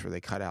podcast where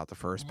they cut out the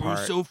first part.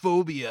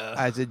 Russophobia.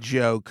 As a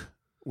joke,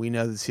 we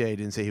know the CIA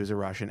didn't say he was a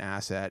Russian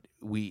asset.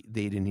 They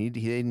didn't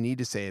need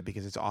to say it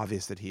because it's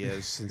obvious that he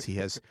is, since he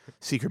has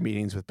secret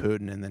meetings with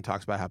Putin and then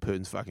talks about how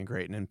Putin's fucking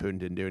great, and then Putin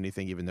didn't do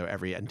anything, even though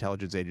every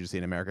intelligence agency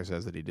in America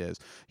says that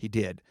he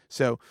did.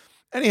 So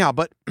anyhow,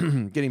 but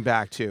getting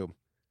back to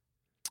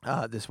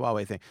this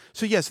Huawei thing.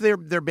 So yes, they're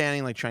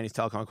banning like Chinese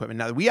telecom equipment.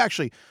 Now we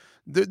actually.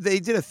 They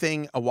did a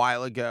thing a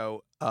while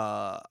ago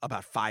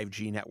about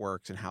 5G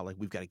networks and how like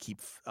we've got to keep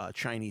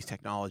Chinese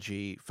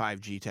technology,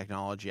 5G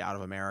technology out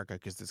of America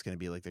because it's going to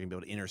be like they're going to be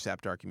able to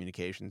intercept our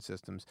communication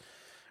systems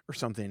or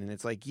something. And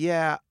it's like,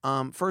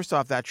 first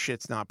off, that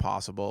shit's not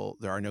possible.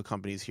 There are no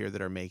companies here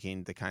that are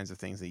making the kinds of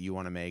things that you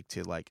want to make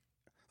to like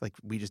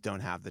we just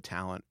don't have the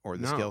talent or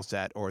the skill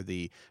set or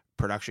the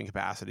production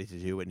capacity to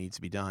do what needs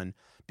to be done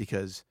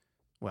because,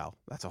 well,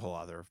 that's a whole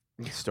other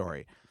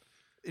story.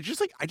 It's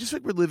just like I just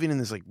think we're living in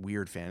this like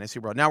weird fantasy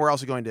world. Now we're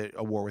also going to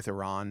a war with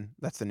Iran.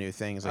 That's the new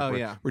thing. It's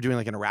like we're doing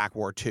like an Iraq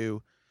War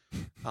 2.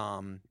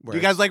 Do you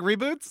guys like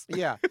reboots?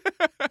 Yeah.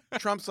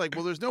 Trump's like,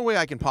 well, there's no way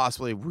I can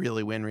possibly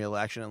really win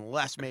re-election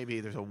unless maybe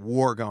there's a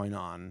war going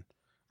on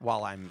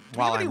while I'm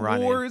running.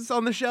 Wars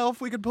on the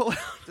shelf we could pull out.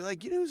 They're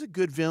like, who's a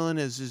good villain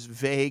is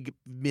vague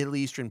Middle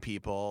Eastern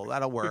people.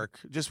 That'll work.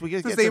 Just we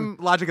get the same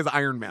logic as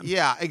Iron Man.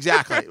 Yeah,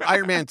 exactly.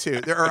 Iron Man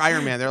 2. Or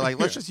Iron Man. They're like,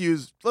 let's just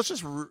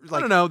I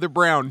don't know, they're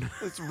brown.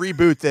 Let's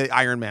reboot the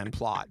Iron Man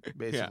plot,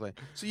 basically.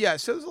 Yeah.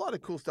 So there's a lot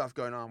of cool stuff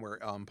going on where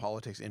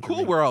politics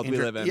cool world we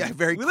live in. Yeah,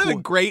 very cool. We live in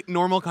a great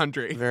normal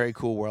country. Very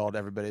cool world.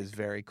 Everybody's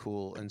very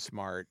cool and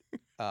smart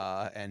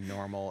and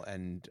normal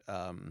and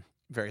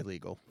very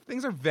legal.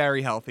 Things are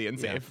very healthy and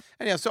safe.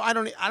 And yeah, so I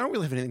don't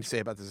really have anything to say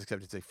about this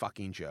except it's a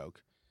fucking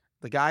joke.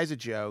 The guy's a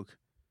joke.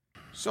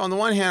 So on the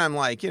one hand, I'm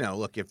like,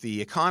 look, if the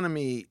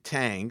economy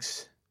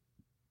tanks,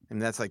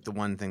 and that's like the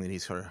one thing that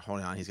he's sort of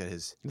holding on. He's got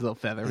his little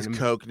feather, his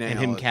coke nail, and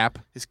him cap.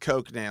 His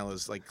coke nail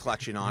is like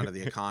clutching onto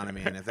the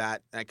economy, and if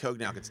that coke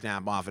nail could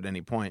snap off at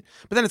any point.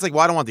 But then it's like,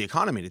 well, I don't want the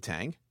economy to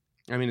tank.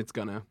 I mean, it's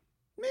gonna.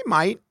 It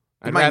might.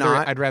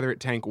 I'd rather it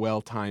tank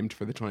well timed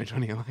for the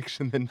 2020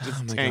 election than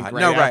just tank God.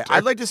 right No, right. after.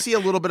 I'd like to see a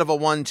little bit of a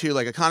 1-2,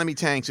 like economy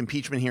tanks,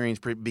 impeachment hearings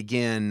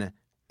begin,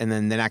 and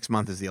then the next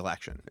month is the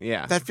election.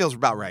 Yeah. That feels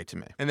about right to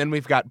me. And then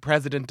we've got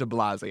President de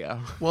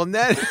Blasio. Well, and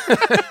then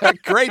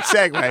great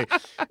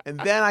segue. And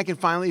then I can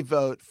finally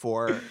vote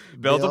for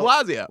Bill de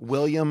Blasio.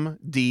 William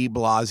de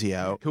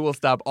Blasio. Who will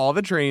stop all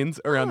the trains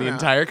around the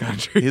entire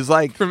country. He's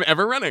like from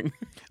ever running.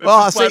 Well,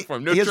 I'll say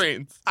platform, no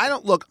trains. I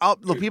don't look.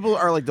 People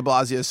are like de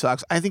Blasio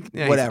sucks. I think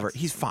whatever.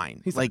 He's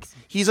fine. He's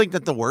like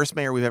not the worst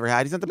mayor we've ever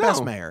had. He's not the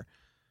best mayor.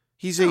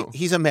 He's a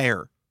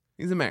mayor.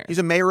 He's a mayor. He's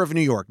a mayor of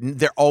New York.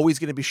 They're always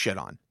going to be shit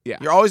on. Yeah.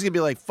 You're always going to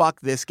be like,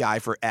 fuck this guy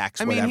for X.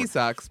 I mean, he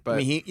sucks, but I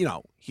mean,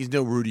 he's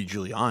no Rudy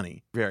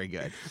Giuliani. Very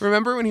good.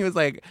 Remember when he was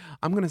like,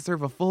 "I'm going to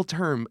serve a full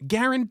term,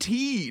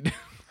 guaranteed."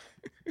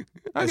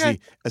 Okay.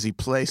 As he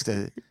placed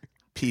a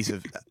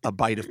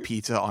bite of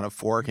pizza on a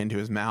fork into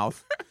his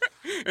mouth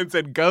and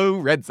said, "Go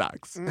Red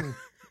Sox."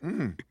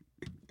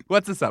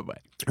 What's a Subway?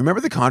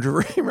 Remember the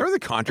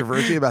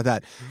controversy about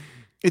that?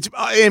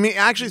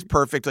 Actually, it's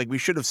perfect. Like we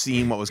should have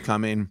seen what was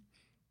coming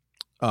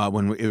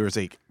when it was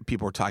like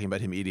people were talking about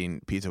him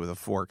eating pizza with a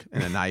fork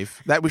and a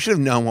knife. That we should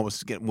have known what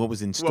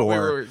was in store. What we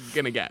were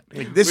gonna get.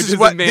 Like, this is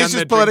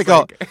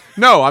political.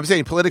 No, I'm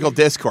saying political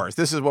discourse.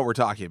 This is what we're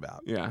talking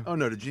about. Yeah. Oh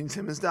no, did Gene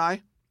Simmons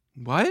die?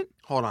 What?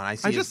 Hold on, I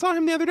just saw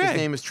him the other day. His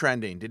name is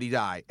trending. Did he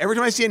die? Every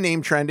time I see a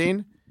name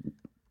trending,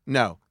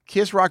 no.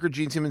 Kiss rocker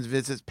Gene Simmons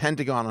visits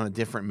Pentagon on a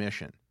different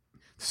mission.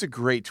 This is a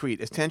great tweet.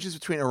 As tensions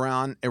between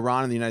Iran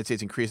and the United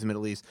States increase in the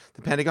Middle East,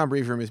 the Pentagon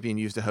briefing room is being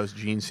used to host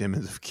Gene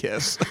Simmons of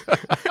Kiss.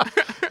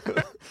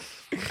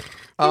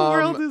 The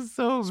world is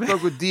so bad.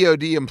 Spoke with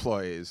DOD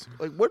employees.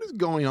 Like, what is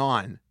going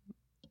on?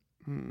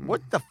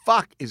 What the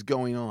fuck is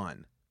going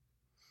on?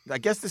 I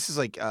guess this is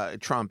like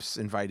Trump's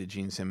invited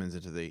Gene Simmons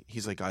into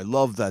he's like, I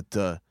love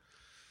that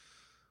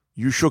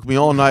you shook me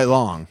all night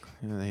long.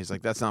 And he's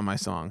like, that's not my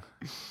song.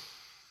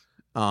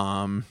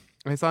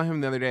 I saw him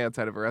the other day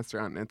outside of a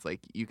restaurant, and it's like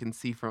you can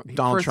see from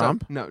Donald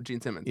Trump. No,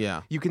 Gene Simmons.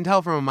 Yeah, you can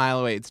tell from a mile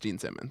away it's Gene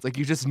Simmons. Like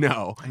you just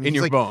know in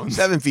your like bones.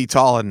 7 feet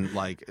tall and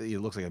like he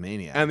looks like a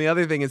maniac. And the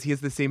other thing is he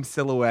has the same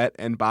silhouette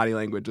and body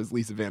language as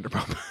Lisa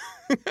Vanderpump.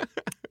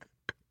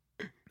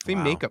 Same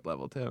Wow. makeup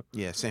level too.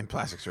 Yeah, same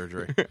plastic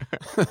surgery.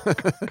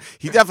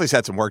 He definitely's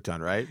had some work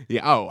done, right?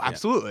 Yeah. Oh,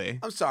 absolutely.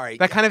 I'm sorry.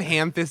 That kind of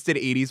ham-fisted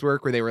 '80s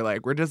work where they were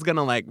like, "We're just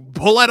gonna like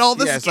pull out all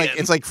the Yeah, skin."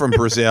 it's like from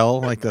Brazil,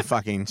 like the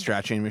fucking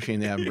stretching machine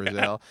they have in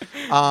Brazil.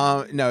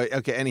 No,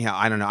 okay. Anyhow,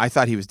 I don't know. I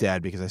thought he was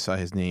dead because I saw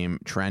his name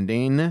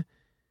trending,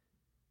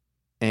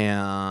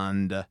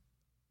 and I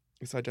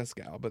saw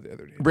Jessica Alba the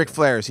other day. Ric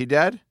Flair, is he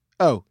dead?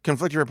 Oh,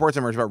 conflicting reports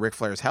emerged about Ric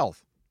Flair's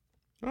health.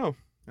 Oh,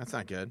 That's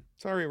not good.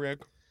 sorry, Rick.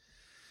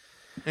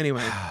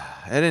 Anyway,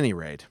 At any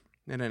rate.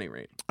 at any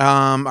rate,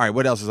 All right,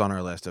 what else is on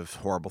our list of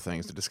horrible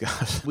things to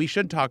discuss? we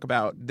should talk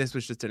about. This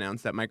was just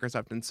announced that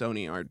Microsoft and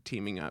Sony are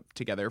teaming up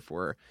together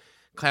for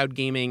cloud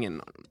gaming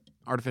and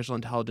artificial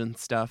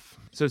intelligence stuff.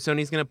 So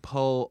Sony's going to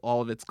pull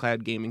all of its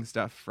cloud gaming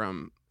stuff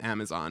from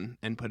Amazon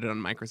and put it on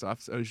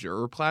Microsoft's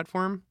Azure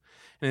platform.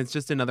 And it's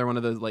just another one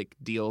of those like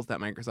deals that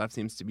Microsoft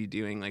seems to be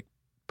doing, like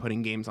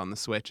putting games on the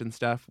Switch and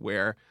stuff,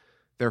 where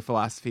their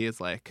philosophy is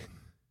like,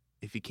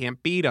 if you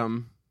can't beat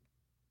them,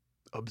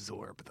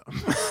 absorb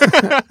them.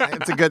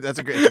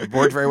 It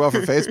worked very well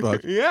for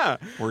Facebook. Yeah.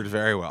 Worked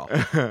very well.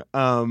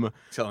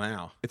 Till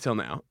now. Until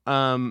now.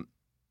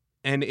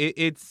 And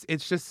it's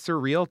just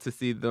surreal to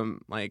see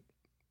them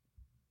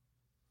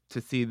to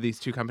see these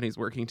two companies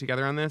working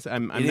together on this.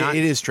 It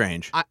is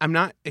strange. I'm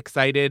not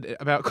excited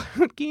about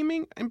cloud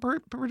gaming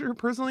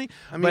personally,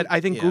 but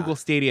I think Google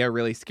Stadia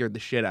really scared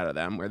the shit out of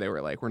them, where they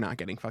were like, we're not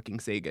getting fucking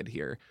Sega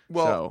here.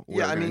 Well, so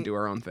we're yeah, going to do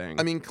our own thing.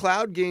 I mean,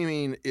 cloud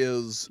gaming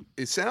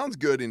it sounds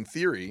good in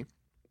theory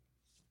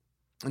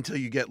until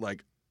you get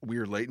like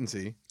weird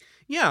latency.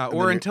 yeah, and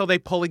or then until they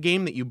pull a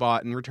game that you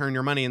bought and return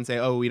your money and say,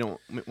 oh, we don't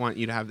want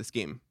you to have this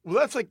game. Well,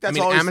 that's I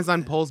mean,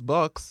 Amazon pulls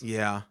books.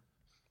 Yeah,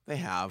 they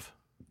have.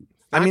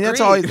 Not I mean,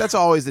 great. that's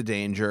always the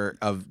danger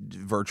of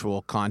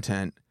virtual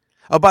content.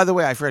 Oh, by the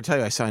way, I forgot to tell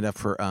you, I signed up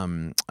for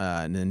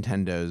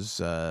Nintendo's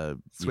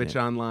Switch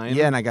Online.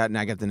 Yeah, and I got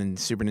the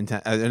Super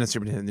Nintendo,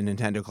 the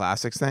Nintendo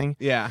Classics thing,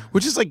 Yeah.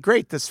 which is like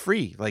great. That's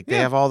free. Like they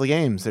Yeah. have all the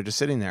games. They're just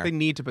sitting there. They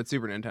need to put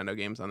Super Nintendo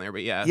games on there,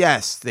 but yeah.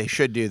 Yes, they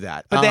should do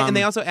that. But and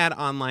they also add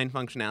online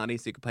functionality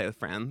so you can play with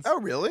friends.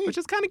 Oh, really? Which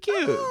is kind of cute.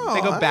 Oh,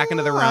 They go back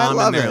into the I ROM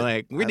love and they're it.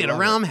 like, we I did a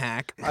love it. ROM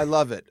hack. I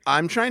love it.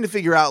 I'm trying to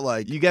figure out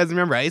like You guys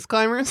remember Ice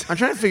Climbers? I'm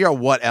trying to figure out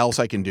what else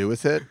I can do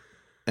with it,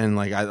 and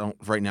like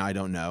right now I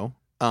don't know.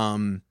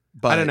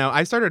 But I don't know.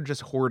 I started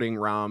just hoarding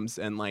ROMs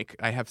and like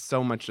I have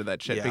so much of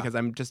that shit Yeah. because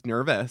I'm just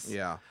nervous.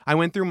 Yeah. I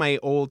went through my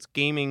old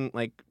gaming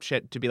like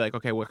shit to be like,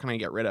 okay, what can I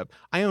get rid of?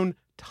 I own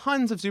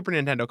tons of Super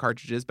Nintendo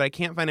cartridges, but I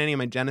can't find any of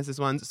my Genesis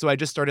ones, so I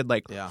just started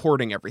like Yeah.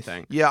 hoarding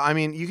everything. Yeah, I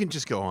mean, you can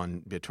just go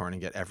on BitTorrent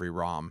and get every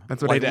ROM.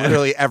 That's what I Like, did.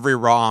 Literally every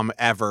ROM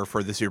ever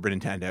for the Super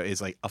Nintendo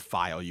is like a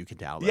file you can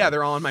download. Yeah,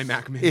 they're all on my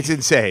Mac Mini. It's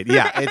insane.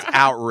 Yeah, it's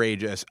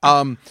outrageous.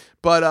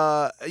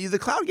 But the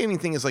cloud gaming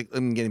thing is like,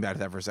 I'm getting back to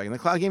that for a second. The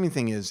cloud gaming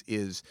thing is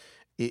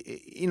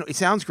it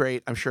sounds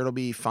great. I'm sure it'll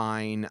be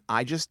fine.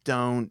 I just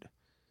don't.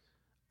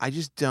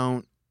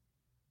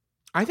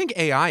 I think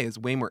AI is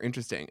way more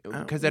interesting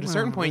because at a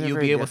certain well, point they're you'll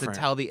very be able different. to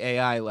tell the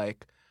AI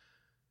like,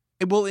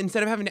 well,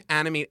 instead of having to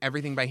animate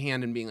everything by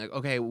hand and being like,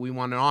 okay, we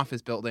want an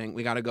office building,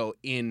 we got to go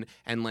in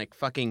and like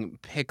fucking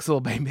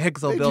pixel by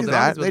pixel They build do an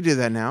that. office They building. do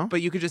that now.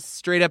 But you could just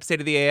straight up say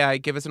to the AI,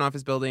 give us an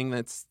office building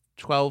that's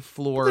 12 They're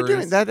floors.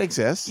 doing, that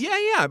exists.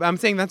 Yeah. But I'm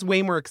saying that's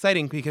way more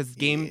exciting because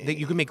that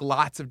you can make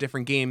lots of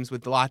different games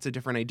with lots of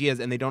different ideas,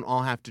 and they don't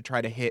all have to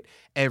try to hit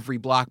every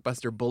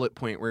blockbuster bullet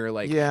point where you're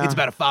like, Yeah. it's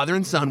about a father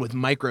and son with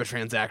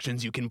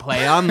microtransactions you can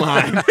play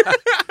online.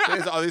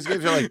 All these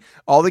games are like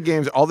all the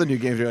new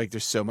games are like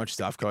there's so much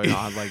stuff going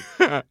on. Like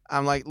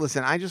I'm like,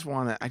 listen, I just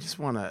wanna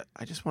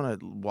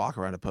walk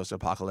around a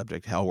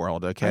post-apocalyptic hell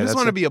world. Okay, I just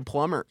want to be a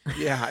plumber.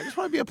 Yeah, I just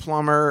want to be a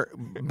plumber,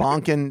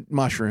 bonking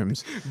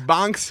mushrooms.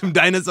 Bonk some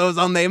dinosaurs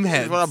on them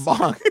heads. Just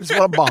want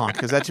to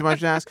bonk. Is that too much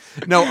to ask?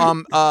 No.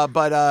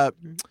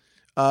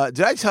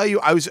 Did I tell you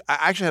I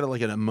actually had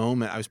like a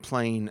moment. I was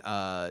playing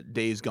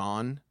Days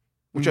Gone,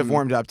 which I've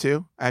warmed up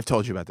to. I've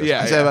told you about this.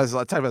 Yeah, I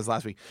talked about this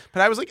last week.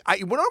 But I was like,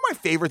 one of my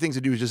favorite things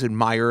to do is just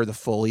admire the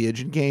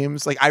foliage in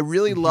games. Like I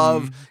really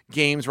love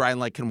games where I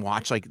like can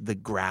watch like the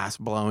grass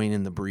blowing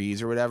in the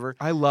breeze or whatever.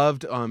 I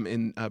loved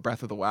in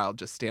Breath of the Wild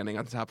just standing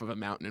on the top of a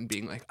mountain and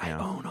being like, I Yeah.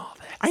 own all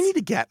this. I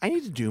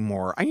need to do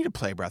more. I need to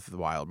play Breath of the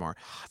Wild more.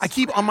 I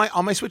keep on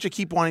my Switch. I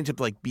keep wanting to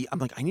like be. I'm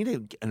like, I need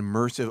an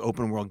immersive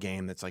open world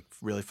game that's like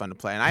really fun to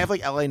play. And I have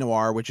like LA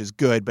Noire, which is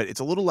good, but it's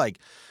a little like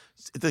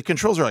the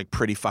controls are like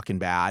pretty fucking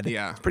bad.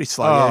 Yeah. It's pretty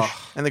sluggish,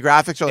 and the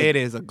graphics are like It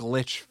is a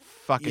glitch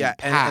fucking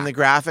and the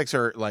graphics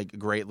are like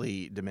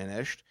greatly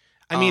diminished.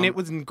 I mean, it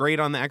wasn't great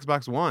on the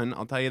Xbox One,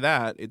 I'll tell you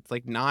that. It's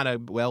like not a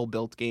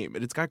well-built game,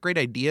 but it's got great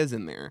ideas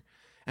in there.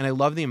 And I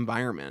love the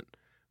environment,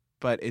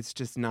 but it's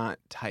just not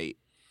tight.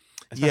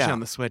 Especially Yeah.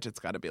 on the Switch, it's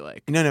got to be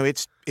like No,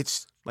 it's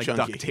like chunky.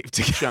 duct tape It's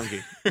together.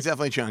 chunky. It's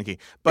definitely chunky.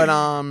 But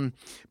I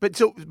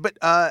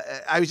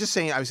was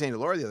saying to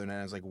Laura the other night,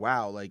 I was like,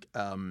 wow, like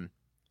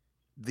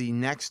the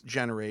next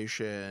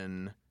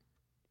generation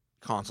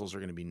consoles are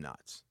going to be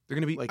nuts. They're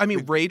gonna be. Like, I mean,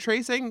 the- ray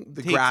tracing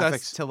the takes us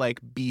graphics- to like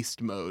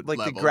beast mode, Like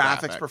the level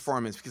graphics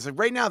performance, because like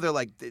right now they're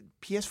like the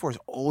PS4 is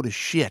old as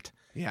shit,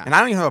 Yeah. and I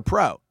don't even have a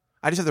Pro.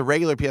 I just have the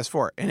regular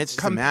PS4, and it's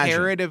just imagine.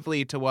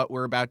 Comparatively to what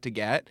we're about to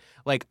get,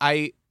 like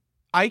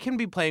I can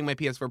be playing my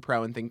PS4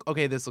 Pro and think,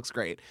 okay, this looks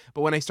great.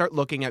 But when I start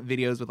looking at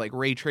videos with like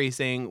ray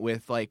tracing,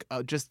 with like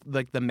just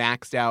like the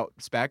maxed out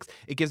specs,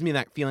 it gives me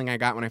that feeling I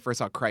got when I first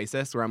saw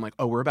Crysis, where I'm like,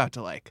 oh, we're about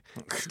to like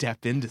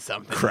step into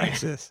something.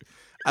 Crysis.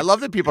 I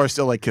love that people are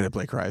still like, can I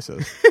play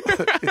Crysis?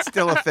 It's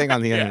still a thing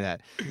on the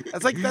internet.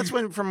 That's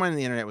when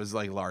the internet was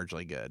like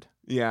largely good.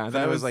 Yeah,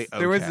 Then it was like,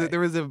 there was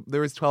okay.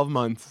 there was 12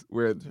 months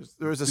where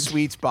There was a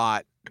sweet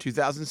spot,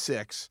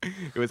 2006.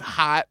 it was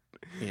hot.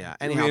 Yeah.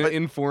 Anyhow, but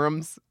in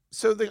forums.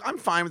 so I'm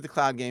fine with the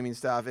cloud gaming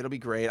stuff. It'll be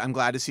great. I'm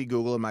glad to see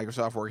Google and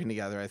Microsoft working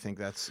together. I think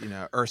that's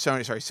or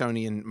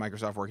Sony and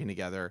Microsoft working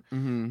together.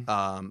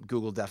 Mm-hmm.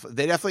 Google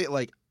definitely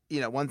like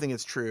one thing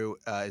that's true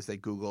is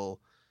that Google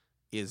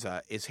is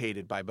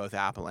hated by both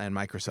Apple and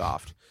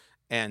Microsoft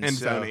and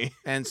Sony.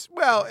 and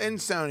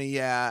Sony,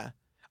 yeah.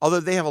 Although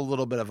they have a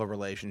little bit of a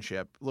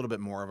relationship, a little bit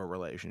more of a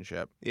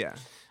relationship. Yeah.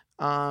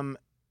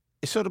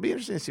 So it'll be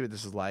interesting to see what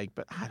this is like,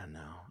 but I don't know.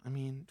 I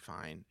mean,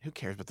 fine. Who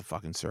cares about the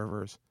fucking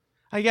servers?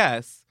 I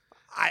guess.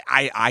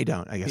 I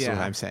don't. I guess is what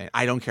Yeah. I'm saying.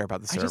 I don't care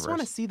about the I servers. just want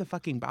to see the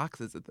fucking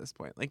boxes at this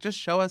point. Like, just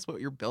show us what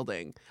you're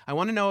building. I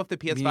want to know if the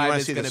You PS5 want to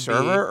is see going the to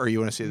server, or you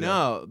want to see be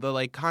the the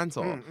like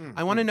console.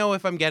 I want to know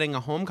if I'm getting a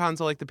home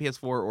console like the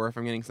PS4, or if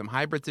I'm getting some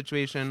hybrid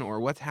situation, or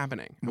what's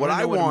happening. What wanna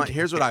I know what I'm want.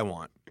 Here's what getting. I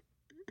want.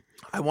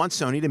 I want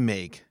Sony to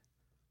make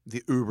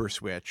the Uber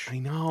Switch. I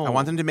know. I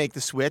want them to make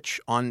the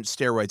Switch on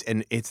steroids,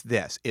 and it's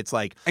this. It's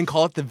like and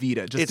call it the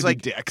Vita. Just it's to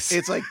like be dicks.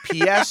 It's like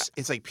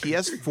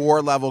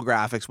PS4 level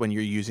graphics when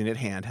you're using it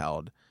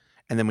handheld,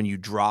 and then when you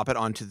drop it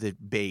onto the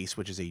base,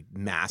 which is a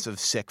massive,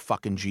 sick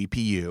fucking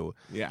GPU,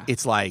 yeah.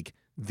 it's like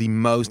the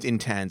most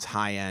intense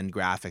high end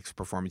graphics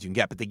performance you can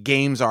get. But the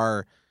games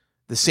are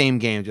the same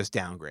game, just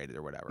downgraded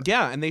or whatever.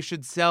 Yeah, and they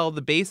should sell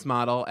the base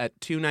model at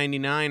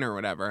 $299 or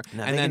whatever,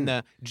 No, and they then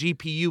the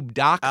GPU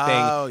dock thing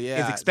Oh, yeah. is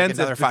It's like expensive.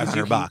 another because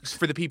you $500 can-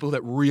 for the people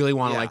that really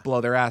want to Yeah. like blow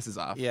their asses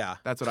off. Yeah.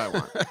 That's what I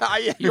want.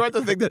 You want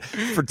the thing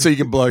that so you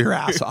can blow your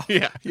ass off.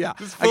 Yeah. Yeah.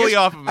 Just fully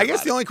off of my I guess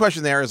body. the only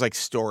question there is like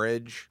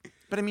storage.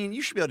 But I mean,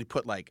 you should be able to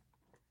put like,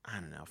 I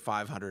don't know,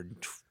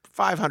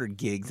 500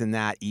 gigs in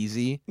that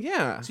easy.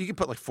 Yeah. So you can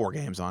put like 4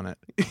 games on it.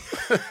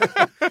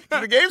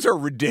 The games are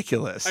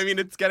ridiculous. I mean,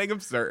 it's getting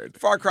absurd.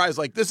 Far Cry is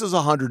like, this is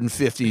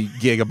 150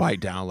 gigabyte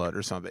download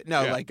or something.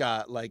 No,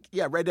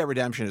 Yeah. Red Dead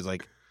Redemption is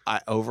like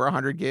over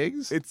 100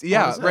 gigs. It's What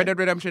was Red that? Dead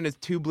Redemption is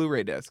 2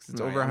 Blu-ray discs.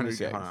 It's Right, over let me 100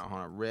 see. gigs.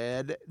 Hold on.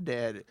 Red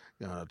Dead,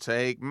 gonna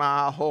take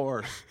my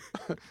horse.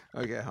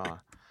 Okay, hold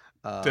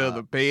on. To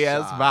the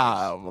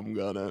PS5, I'm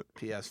gonna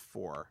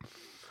PS4,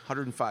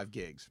 105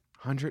 gigs.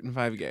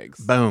 105 gigs.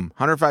 Boom,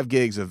 105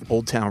 gigs of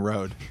Old Town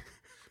Road.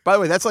 By the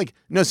way, that's like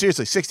no,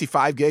 seriously,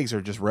 65 gigs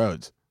are just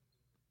roads.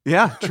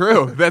 Yeah,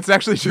 true. That's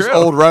actually true. Just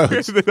old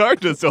roads. They are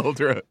just old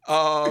roads.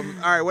 All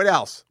right, what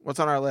else? What's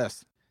on our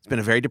list? It's been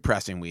a very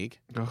depressing week.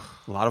 Ugh.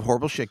 A lot of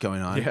horrible shit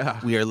going on. Yeah.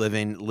 We are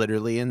living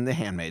literally in The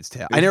Handmaid's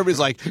Tale. I know everybody's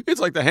like, it's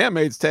like The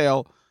Handmaid's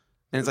Tale.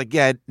 And it's like,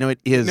 yeah, no, it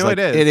is. No, like, it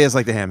is. It is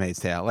like The Handmaid's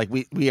Tale. Like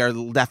we are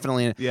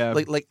definitely in Yeah.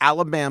 like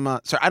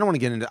Alabama. Sorry, I don't want to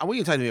get into. We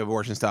can talk about the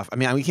abortion stuff. I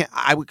mean, we can't.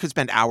 I could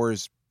spend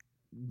hours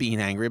being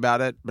angry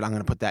about it, but I'm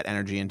going to put that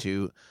energy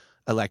into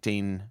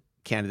electing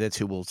candidates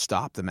who will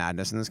stop the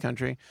madness in this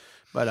country.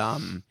 But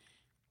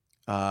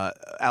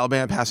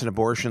Alabama passed an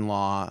abortion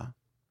law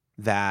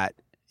that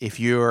if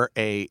you're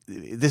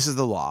this is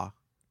the law.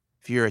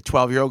 If you're a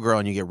 12-year-old girl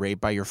and you get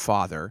raped by your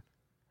father,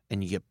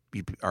 and you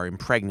are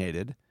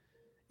impregnated,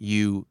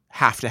 you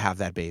have to have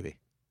that baby,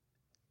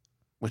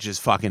 which is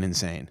fucking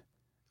insane.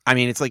 I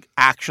mean, it's like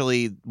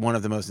actually one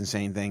of the most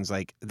insane things.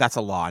 Like that's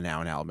a law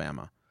now in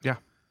Alabama. Yeah.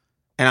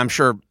 And I'm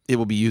sure it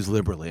will be used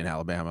liberally in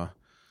Alabama.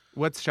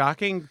 What's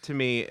shocking to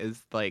me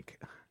is like,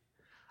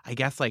 I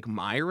guess like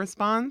my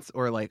response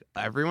or like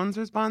everyone's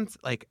response.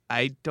 Like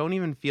I don't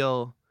even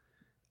feel.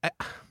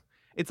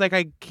 It's like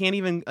I can't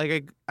even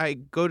like I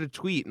go to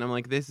tweet and I'm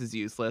like, this is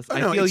useless. Oh,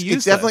 I no, feel it's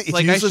useless. definitely- it's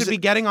like I useless. should be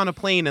getting on a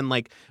plane and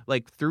like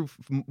through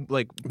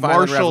like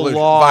Violent martial revolution.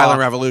 law, Violent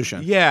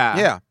revolution. Yeah,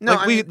 Yeah. No, like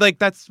I mean- like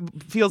that's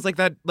feels like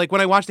that. Like when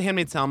I watch The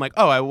Handmaid's Tale, I'm like,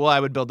 oh, I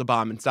would build a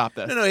bomb and stop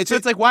this. No, so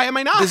it's like, why am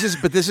I not? This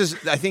is.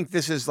 I think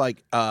this is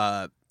like.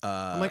 I'm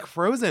like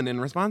frozen in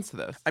response to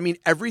this. I mean,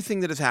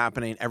 everything that is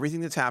happening,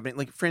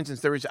 like for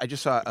instance, I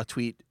just saw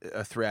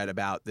a thread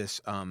about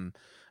this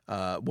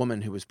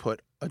woman who was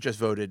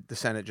the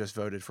Senate just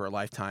voted for a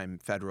lifetime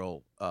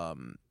federal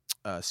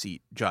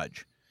seat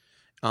judge,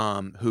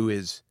 who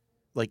is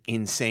like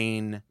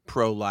insane,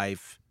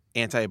 pro-life,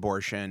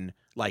 anti-abortion,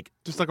 like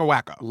Just like a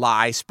wacko.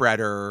 lie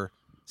spreader,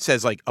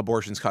 says like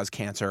abortions cause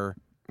cancer.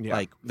 Yeah,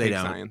 Like they fake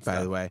don't, science by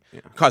stuff. the way, Yeah.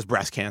 cause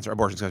breast cancer.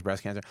 Abortions cause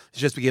breast cancer. It's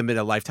just to give it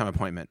a lifetime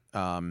appointment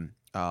in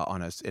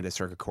a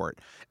circuit court,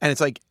 and it's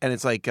like in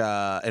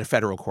a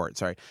federal court.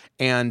 Sorry,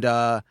 and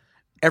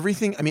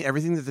everything. I mean,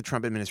 everything that the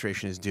Trump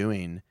administration is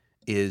doing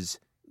is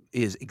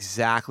is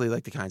exactly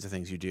like the kinds of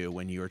things you do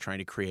when you are trying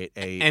to create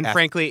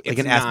frankly, like it's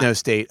an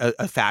ethno-state,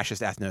 a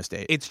fascist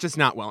ethno-state. It's just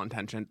not well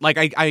intentioned. Like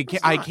I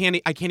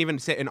can't even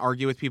sit and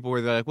argue with people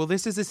where they're like, well,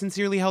 this is a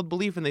sincerely held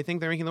belief and they think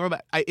they're making the world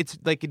better. It's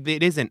like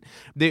it isn't.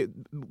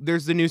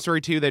 There's the news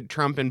story too that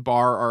Trump and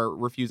Barr are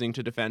refusing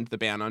to defend the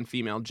ban on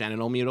female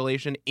genital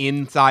mutilation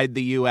inside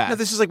the U.S. No,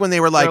 this is like when they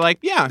were like, they're like,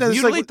 yeah, no, this is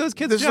mutilate like, those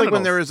kids' This is genitals. like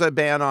when there was a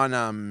ban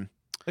on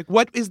Like,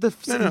 what is the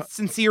No.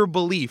 sincere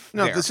belief?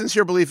 No, there? the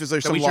sincere belief is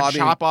there's That some we should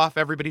lobbying. chop off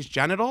everybody's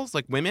genitals,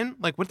 like women.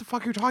 Like, what the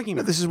fuck are you talking No,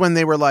 about? this is when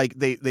they were like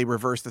they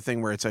reversed the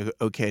thing where it's like,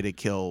 okay to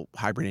kill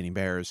hibernating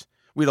bears.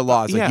 We had a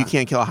law. It's like Yeah. you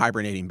can't kill a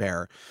hibernating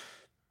bear.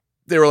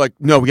 They were like,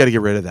 no, we got to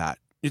get rid of that.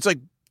 It's like,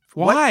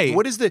 Why?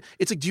 What is the?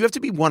 It's like, do you have to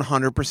be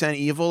 100%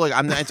 evil? Like,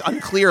 I'm not. It's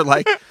unclear.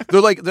 Like, they're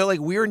like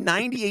we're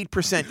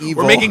 98%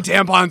 evil. We're making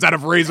tampons out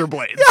of razor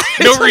blades. It's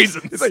No like-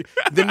 reason. It's like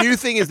the new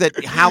thing is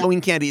that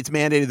Halloween candy. It's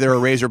mandated there are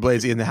razor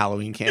blades in the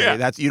Halloween candy. Yeah.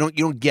 That's you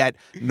don't get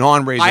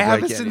non-razor I blade have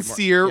a candy anymore.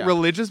 sincere Yeah.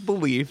 religious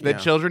belief that Yeah.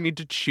 children need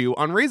to chew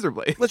on razor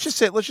blades. Let's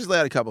just lay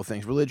out a couple of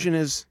things. Religion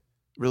is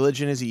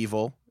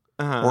evil.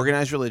 Uh-huh.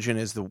 Organized religion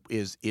is a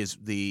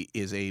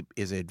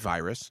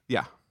virus.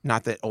 Yeah.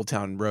 Not the Old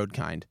Town Road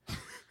kind,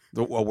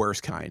 a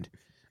worse kind.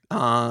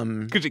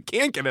 Because you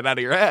can't get it out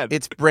of your head.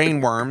 It's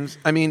brain worms.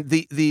 I mean,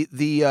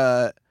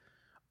 the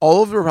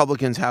all of the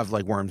Republicans have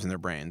like worms in their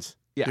brains.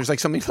 Yeah. There's like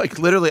something like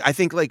literally. I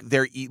think like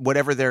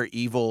whatever their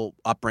evil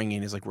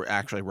upbringing is like we're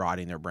actually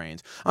rotting their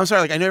brains. I'm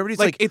sorry. Like I know everybody's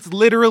like it's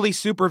literally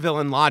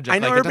supervillain logic. I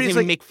know like, it doesn't everybody's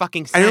even like- make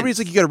fucking sense. I know everybody's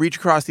like you got to reach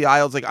across the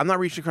aisle. It's like I'm not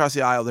reaching across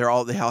the aisle.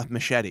 They have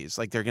machetes.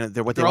 Like they're what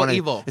They're they all want to.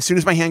 evil. As soon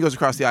as my hand goes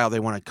across the aisle, they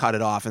want to cut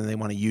it off and they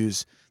want to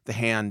use the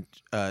hand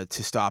to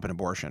stop an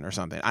abortion or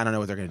something. I don't know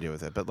what they're going to do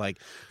with it, but like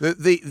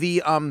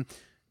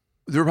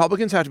the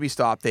Republicans have to be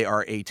stopped. They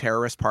are a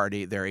terrorist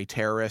party. They're a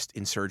terrorist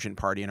insurgent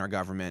party in our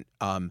government.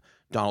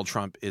 Donald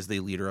Trump is the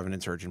leader of an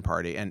insurgent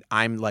party, and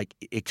I'm like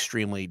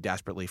extremely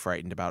desperately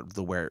frightened about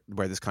where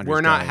this country. We're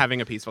is not going.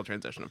 having a peaceful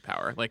transition of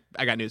power. Like,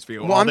 I got news for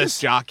you. Well, All I'm this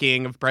just-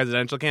 jockeying of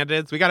presidential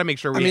candidates, we got to make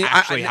sure we I mean,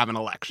 actually have an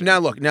election. Now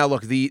look.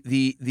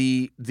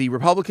 The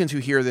Republicans who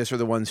hear this are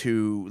the ones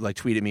who like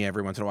tweet at me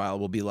every once in a while.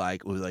 Will be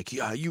like,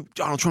 yeah,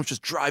 Donald Trump's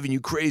just driving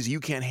you crazy. You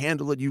can't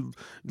handle it. You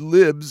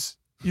libs,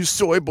 you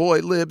soy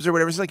boy libs or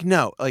whatever. It's like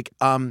no,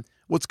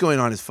 what's going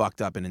on is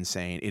fucked up and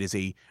insane. It is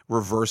a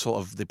reversal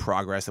of the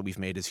progress that we've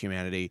made as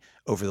humanity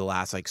over the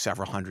last like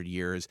several hundred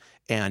years.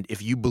 And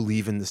if you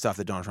believe in the stuff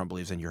that Donald Trump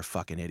believes in, you're a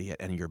fucking idiot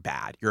and you're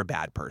bad. You're a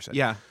bad person.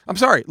 Yeah. I'm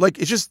sorry. Like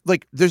it's just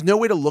like there's no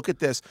way to look at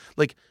this.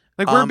 Like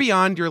We're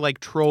beyond your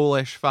like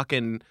trollish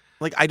fucking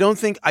like I don't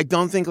think the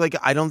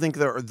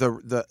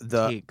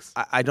takes.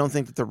 I don't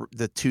think that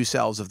the two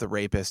cells of the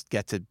rapist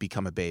get to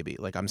become a baby.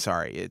 Like I'm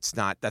sorry, that's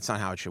not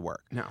how it should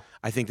work. No.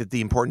 I think that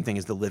the important thing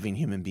is the living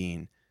human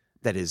being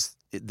that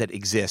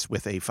exists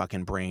with a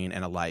fucking brain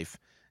and a life.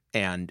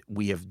 And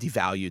we have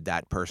devalued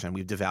that person.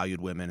 We've devalued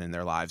women in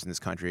their lives in this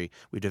country.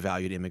 We've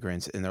devalued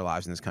immigrants in their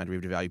lives in this country.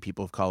 We've devalued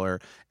people of color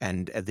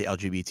and the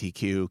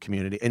LGBTQ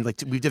community. And like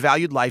we've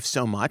devalued life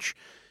so much.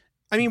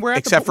 I mean, we're at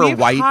Except we for have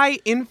white- high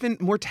infant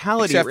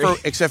mortality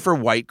rate. Except for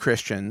white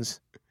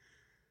Christians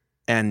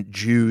and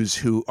Jews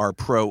who are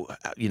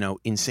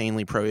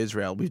insanely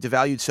pro-Israel. We've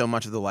devalued so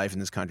much of the life in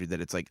this country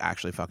that it's like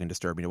actually fucking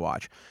disturbing to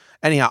watch.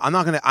 Anyhow, I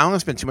don't want to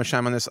spend too much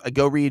time on this.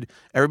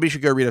 Everybody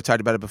should go read. I've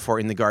talked about it before,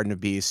 In the Garden of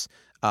Beasts.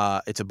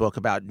 It's a book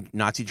about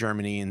Nazi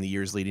Germany in the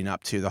years leading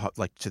up to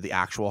the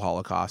actual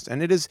Holocaust,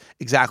 and it is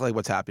exactly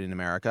what's happening in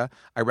America.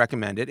 I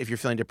recommend it. If you're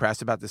feeling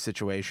depressed about the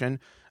situation,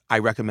 I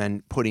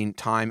recommend putting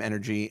time,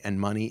 energy, and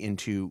money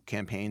into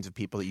campaigns of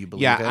people that you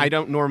believe in. Yeah, I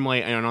don't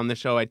normally, and on the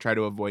show, I try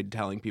to avoid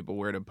telling people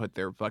where to put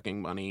their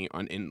fucking money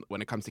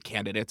when it comes to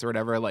candidates or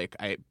whatever. Like,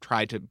 I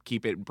try to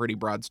keep it pretty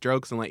broad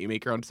strokes and let you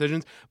make your own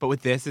decisions. But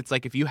with this, it's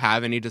like if you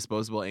have any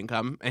disposable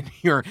income and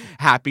you're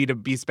happy to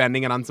be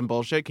spending it on some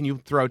bullshit, can you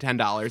throw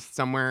 $10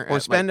 somewhere? or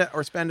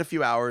spend a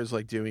few hours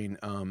like doing,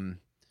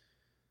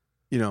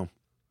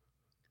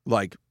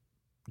 like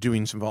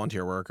doing some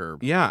volunteer work or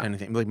Yeah.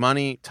 anything like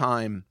money,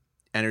 time,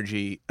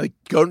 energy. Like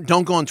don't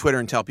go on Twitter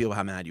and tell people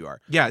how mad you are.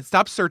 Yeah,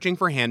 stop searching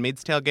for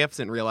Handmaid's Tale gifts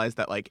and realize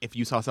that, like, if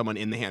you saw someone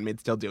in the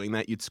Handmaid's Tale doing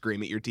that, you'd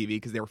scream at your TV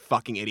because they were a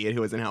fucking idiot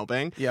who isn't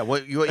helping. Yeah,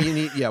 what you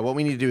need. Yeah, what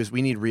we need to do is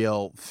we need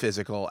real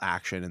physical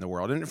action in the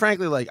world. And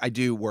frankly, like I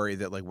do worry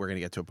that like we're going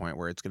to get to a point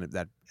where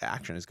that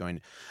action is going.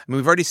 I mean,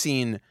 we've already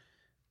seen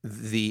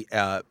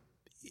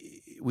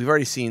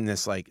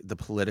this like the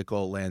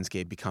political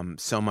landscape become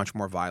so much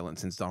more violent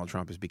since Donald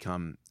Trump has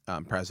become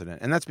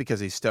president, and that's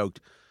because he stoked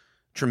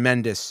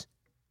tremendous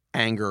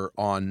anger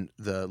on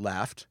the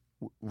left,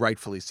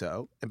 rightfully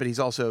so, but he's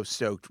also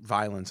stoked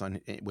violence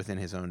within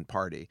his own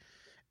party.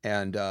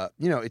 And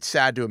it's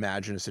sad to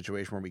imagine a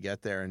situation where we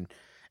get there,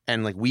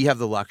 and like we have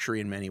the luxury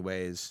in many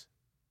ways,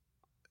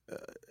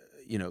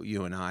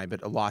 you and I,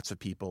 but lots of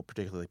people,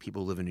 particularly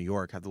people who live in New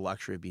York, have the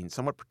luxury of being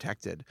somewhat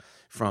protected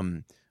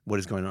from what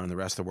is going on in the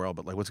rest of the world.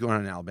 But like what's going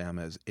on in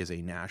Alabama is a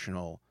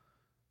national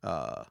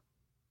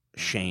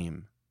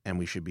shame, and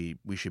we should be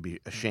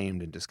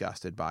ashamed and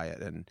disgusted by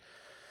it. And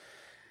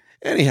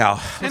Anyhow,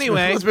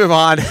 Anyway. let's move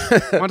on. Want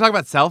to talk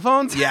about cell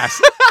phones?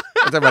 Yes.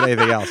 Let's talk about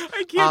anything else.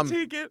 I can't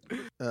take it.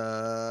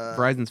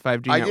 Verizon's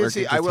 5G I did network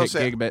see- just I will hit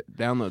say- gigabit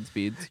download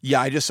speeds.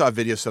 Yeah, I just saw a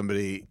video of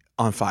somebody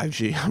on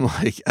 5G. I'm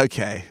like,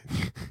 okay,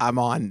 I'm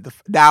on.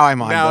 Now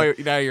I'm on.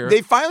 Now you're.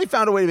 They finally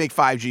found a way to make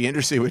 5G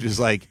interesting, which is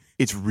like,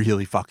 it's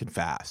really fucking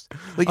fast.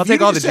 Like, I'll if you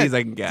take all the just said- G's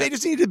I can get. They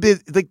just need to be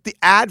like the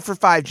ad for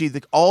 5G.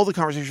 Like all the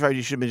conversation for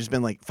 5G should have just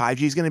been like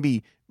 5G is going to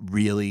be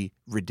really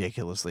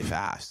ridiculously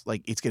fast.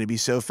 Like it's going to be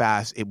so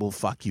fast it will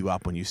fuck you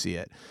up when you see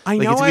it. I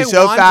like, know it's I gonna be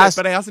so want fast.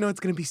 it, but I also know it's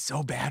going to be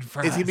so bad for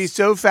us. It's going to be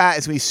so fast.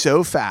 It's going to be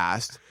so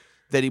fast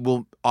that it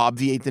will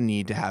obviate the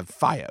need to have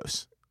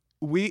FiOS.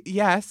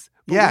 Yes,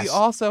 but Yes. we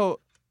also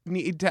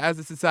need to, as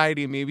a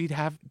society, maybe to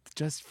have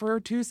just for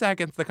 2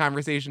 seconds the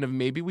conversation of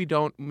maybe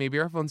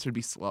our phones should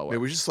be slower. Maybe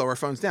we should slow our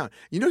phones down.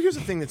 You know, here's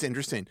the thing that's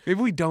interesting.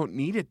 Maybe we don't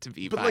need it to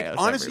be. But like BIOS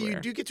honestly, everywhere.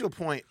 you do get to a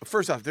point.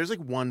 First off, there's like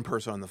one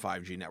person on the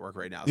 5G network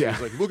right now. So Yeah.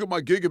 it's like, look at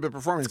my gigabit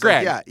performance. It's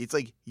Greg. Like, yeah, it's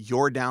like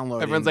you're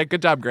downloading. Everyone's like,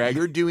 "Good job, Greg."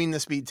 You're doing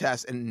the speed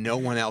test, and no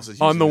one else is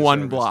using On the one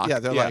service. block. Yeah,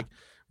 they're Yeah.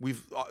 like,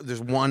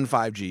 there's one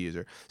 5G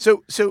user.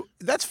 So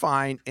that's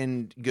fine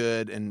and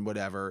good and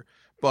whatever.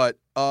 But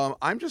I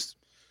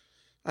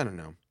don't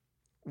know.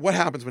 What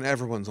happens when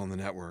everyone's on the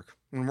network?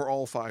 When we're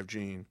all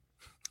 5G?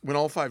 When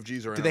all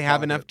 5Gs are in Do our they have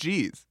pocket? enough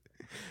G's?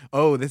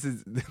 Oh, this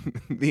is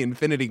the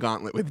Infinity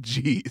Gauntlet with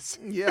G's.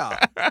 Yeah.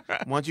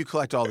 Once you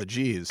collect all the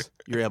G's,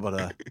 you're able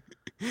to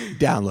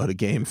download a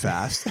game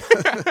fast.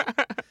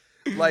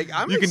 Like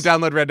You can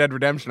download Red Dead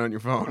Redemption on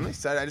your I'm phone.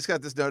 excited. I just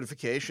got this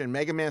notification.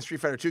 Mega Man Street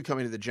Fighter 2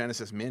 coming to the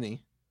Genesis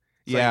Mini.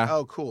 It's Yeah. like,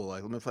 oh, cool.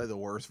 Like, let me play the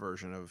worst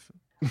version of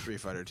Street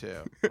Fighter 2.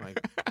 Like,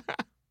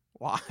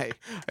 why?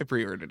 I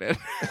pre-ordered it.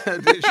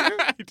 Did you?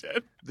 I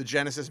did. The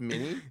Genesis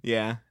Mini?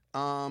 Yeah.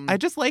 I I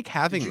just like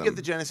having did you them. get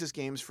the Genesis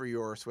games for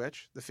your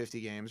Switch? The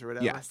 50 games or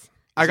whatever? Yes. Is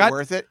I it got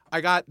worth it? I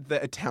got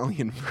the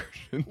Italian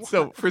version.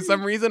 So for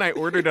some reason I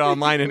ordered it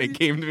online and it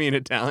came to me in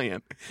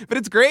Italian. But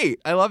it's great.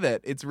 I love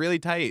it. It's really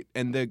tight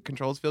and the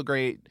controls feel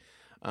great.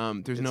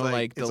 There's no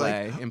like it's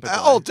delay. like, input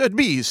delay. Altered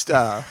Beast.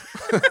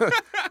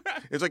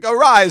 It's like,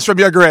 arise from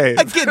your grave.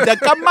 Kid the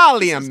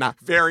chameleon.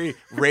 Very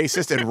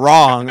racist and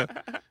wrong.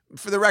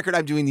 For the record,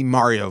 I'm doing the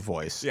Mario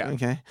voice. Yeah.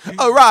 Okay.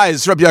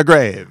 Arise from your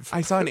grave. I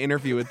saw an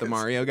interview with the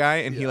Mario guy,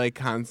 and he like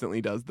constantly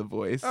does the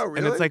voice. Oh, And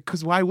really? it's like,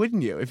 because why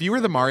wouldn't you? If you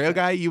were the Mario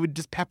guy, you would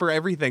just pepper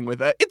everything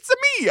with a "It's a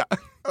me."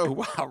 Oh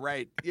wow!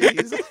 Right. Yeah.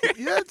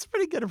 Yeah. It's a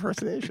pretty good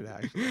impersonation,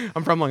 actually.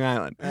 I'm from Long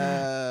Island.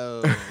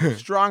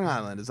 Strong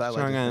Island, as I like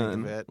Strong to Island,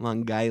 think of it.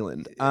 Long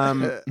Island. All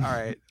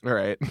right. All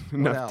right.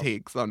 Enough else?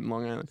 takes on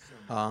Long Island.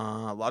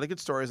 A lot of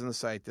good stories on the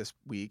site this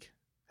week.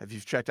 Have you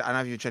checked? I don't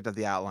know if you've checked out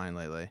the Outline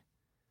lately.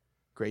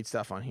 Great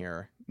stuff on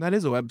here. That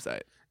is a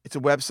website. It's a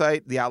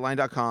website,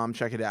 theoutline.com.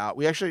 Check it out.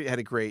 We actually had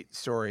a great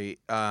story.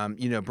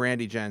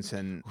 Brandy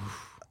Jensen,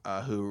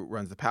 who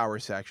runs the power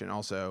section,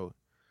 also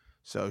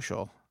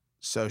social,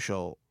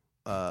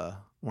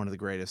 one of the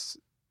greatest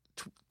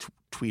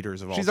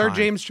tweeters of all She's time. our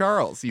James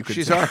Charles. You could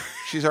She's say.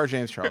 our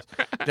James Charles.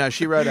 No,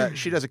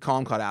 she does a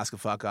column called Ask a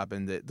Fuck Up,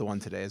 and the one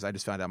today is I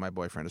just found out my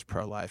boyfriend is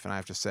pro-life, and I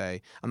have to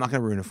say I'm not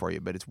going to ruin it for you,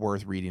 but it's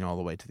worth reading all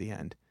the way to the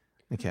end.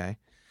 Okay.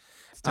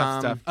 It's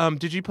tough stuff.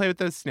 Did you play with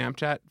those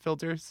Snapchat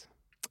filters?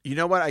 You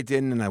know what? I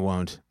didn't, and I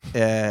won't.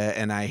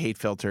 And I hate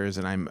filters,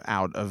 and I'm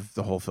out of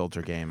the whole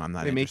filter game. I'm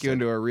not. They make you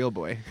interested. into a real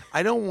boy.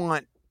 I don't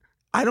need.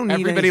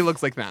 Everybody any-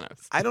 looks like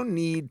Thanos I don't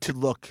need to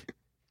look.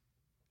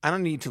 I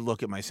don't need to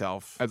look at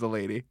myself as a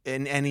lady.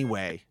 in any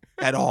way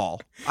at all.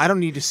 I don't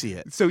need to see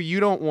it. So you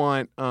don't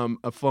want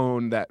a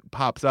phone that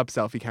pops up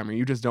selfie camera.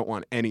 You just don't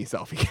want any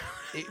selfie camera.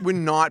 It would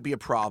not be a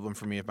problem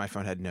for me if my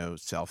phone had no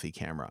selfie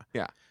camera.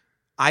 Yeah.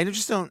 I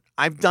just don't.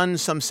 I've done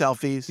some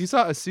selfies. You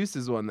saw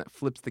Asus's one that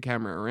flips the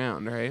camera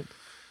around, right?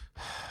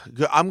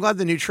 I'm glad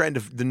the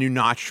new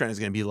notch trend is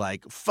going to be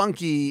like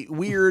funky,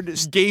 weird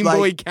Game like-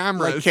 Boy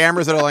cameras. like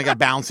cameras that are like a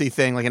bouncy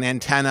thing, like an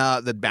antenna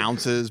that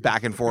bounces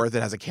back and forth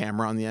that has a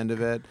camera on the end of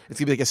it. It's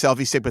gonna be like a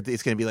selfie stick, but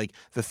it's gonna be like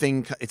the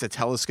thing. It's a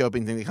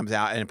telescoping thing that comes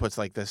out and it puts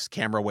like this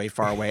camera way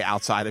far away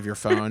outside of your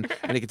phone,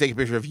 and it can take a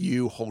picture of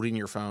you holding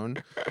your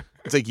phone.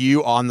 It's like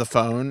you on the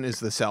phone is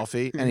the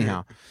selfie.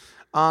 Anyhow,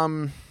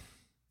 no.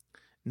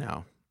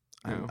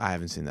 No. I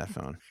haven't seen that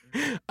phone.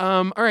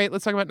 All right,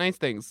 let's talk about nice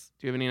things.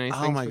 Do you have any nice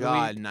things? Oh my for the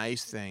god, week?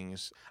 nice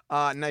things.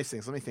 Nice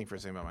things. Let me think for a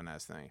second about my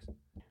nice things.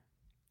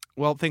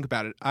 Well, think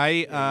about it.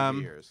 I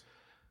Years.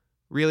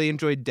 really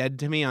enjoyed Dead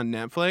to Me on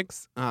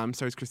Netflix.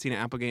 Stars Christina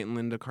Applegate and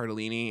Linda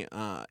Cardellini.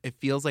 It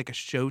feels like a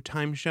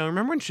Showtime show.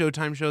 Remember when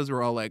Showtime shows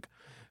were all like,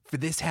 for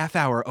this half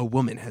hour, a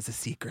woman has a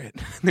secret.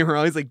 They were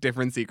always like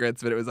different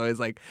secrets, but it was always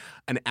like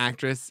an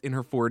actress in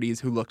her 40s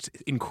who looked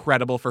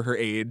incredible for her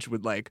age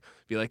would like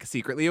be like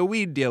secretly a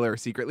weed dealer,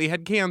 secretly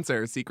had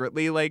cancer,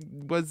 secretly like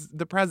was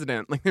the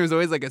president. Like there was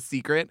always like a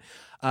secret.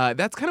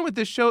 That's kind of what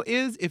this show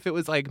is if it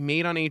was like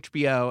made on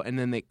HBO and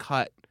then they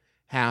cut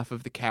half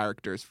of the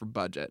characters for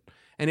budget.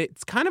 And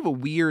it's kind of a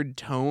weird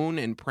tone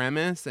and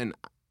premise,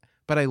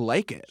 but I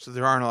like it. So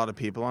there aren't a lot of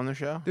people on the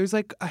show? There's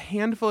like a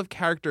handful of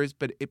characters,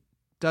 but it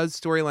does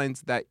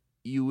storylines that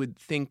you would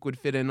think would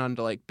fit in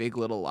onto like Big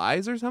Little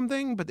Lies or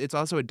something, but it's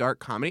also a dark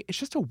comedy. It's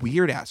just a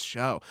weird ass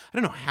show. I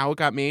don't know how it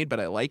got made, but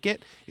I like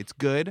it. It's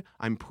good.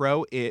 I'm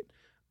pro it.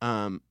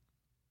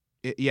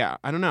 Yeah,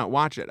 I don't know.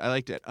 Watch it. I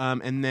liked it.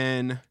 And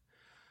then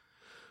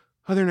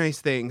other nice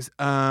things.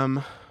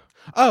 My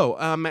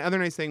other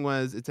nice thing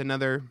was it's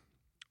another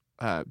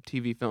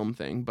TV film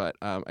thing, but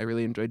I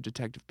really enjoyed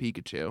Detective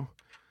Pikachu.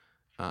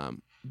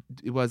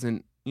 It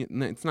wasn't.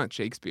 It's not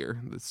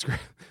Shakespeare.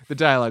 The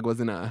dialogue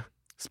wasn't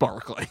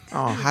sparkling.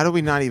 Oh, how do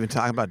we not even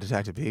talk about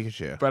Detective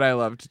Pikachu? But I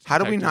loved. How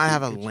do we Detective not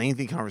have a Pikachu.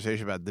 lengthy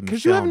conversation about the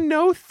Because you have film?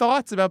 no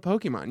thoughts about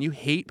Pokemon. You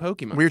hate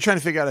Pokemon. We were trying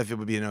to figure out if it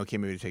would be an okay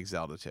movie to take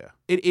Zelda to.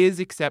 It is,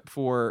 except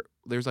for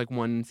there's like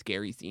one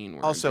scary scene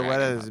where Also, a what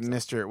dragon is pops up.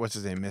 Mr. What's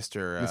his name?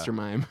 Mr.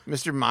 Mime?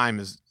 Mr.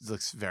 Mime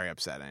looks very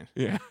upsetting.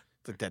 Yeah,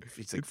 It's like that.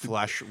 It's like It's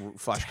flesh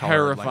colored,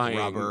 terrifying.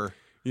 like rubber.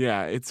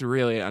 yeah. It's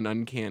really an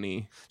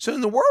uncanny. So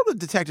in the world of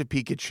Detective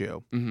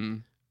Pikachu, Mm-hmm.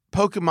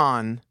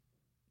 Pokemon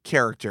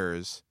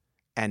characters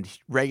and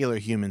regular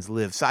humans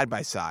live side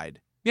by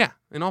side. Yeah,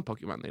 in all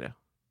Pokemon they do.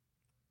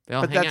 They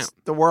all But hang that's out.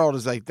 the world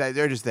is like that.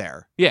 They're just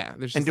there. Yeah,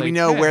 there's. And just do we like,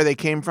 know yeah. where they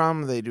came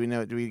from?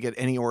 Do we get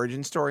any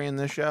origin story in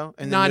this show?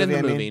 Not in the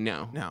I mean? movie.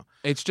 No. No.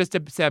 It's just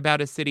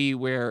about a city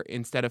where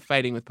instead of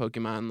fighting with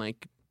Pokemon,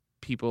 like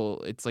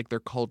people, it's like their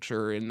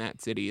culture in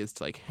that city is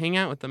to like hang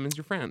out with them as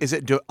your friend. Is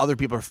it? Do other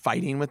people are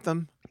fighting with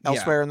them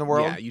elsewhere in the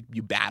world? Yeah,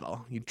 you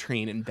battle. You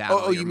train and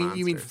battle. Oh, your you mean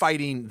monsters.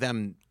 fighting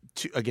them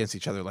against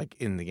each other, like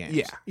in the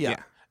games? Yeah.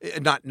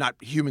 Not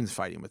humans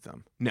fighting with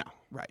them. No,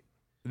 Right.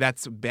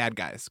 that's bad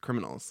guys,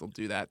 criminals. Will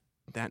do that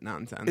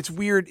nonsense. It's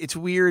weird. It's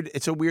weird.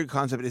 It's a weird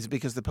concept. Is it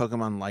because the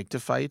Pokemon like to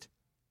fight?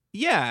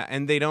 Yeah,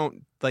 and they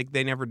don't like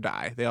they never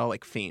die. They all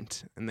like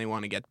faint and they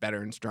want to get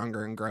better and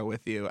stronger and grow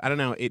with you. I don't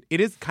know. It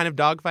is kind of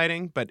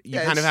dogfighting, but you Yeah,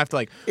 kind of it's- have to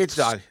like It's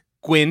dog.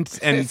 squint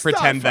and It's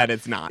pretend dogfight. that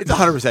it's not. It's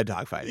 100%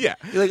 dogfighting. Yeah.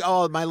 You're like,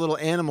 oh, my little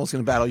animal's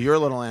going to battle your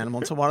little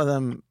animal. So one of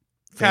them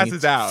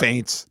Passes out.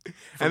 faints.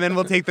 And then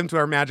we'll take them to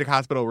our magic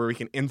hospital where we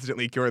can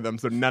instantly cure them.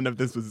 So none of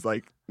this was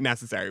like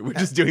necessary. We're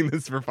just doing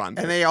this for fun.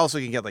 And they also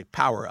can get like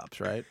power ups,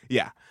 right?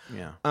 Yeah.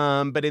 Yeah.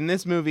 But in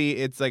this movie,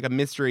 it's like a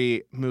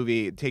mystery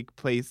movie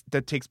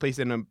that takes place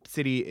in a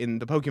city in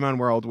the Pokemon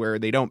world where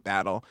they don't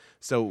battle.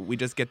 So we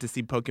just get to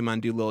see Pokemon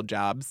do little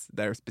jobs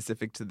that are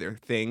specific to their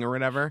thing or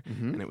whatever.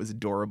 Mhm. And it was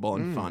adorable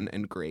and Mm. fun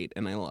and great.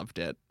 And I loved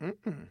it.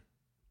 Mm-mm.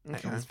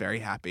 Okay. I was very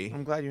happy.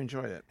 I'm glad you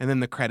enjoyed it. And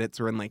then the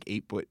credits were in like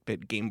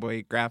 8-bit Game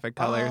Boy graphic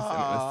colors. And it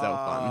was so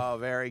fun. Oh,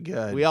 very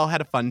good. We all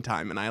had a fun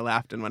time, and I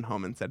laughed and went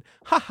home and said,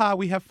 "Ha,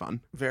 we have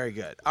fun." Very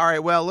good. All right.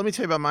 Well, let me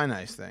tell you about my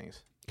nice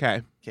things.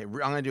 Okay. Okay. I'm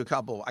going to do a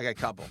couple. I got a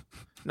couple.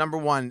 Number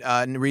one,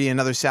 reading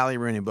another Sally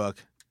Rooney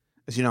book.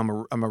 As you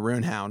know, I'm a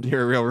Rune hound.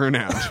 You're a real Rune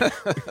hound.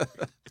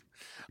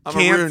 I'm a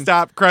Can't Rune.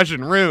 stop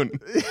crushing Rune.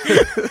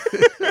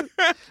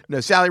 No,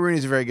 Sally Rooney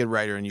is a very good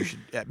writer, and you should,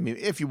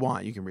 if you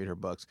want, you can read her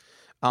books.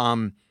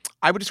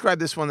 I would describe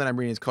this one that I'm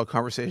reading. It's called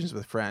Conversations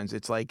with Friends.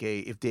 It's like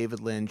if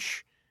David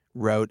Lynch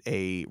wrote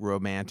a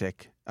romance.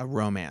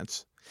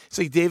 It's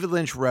like if David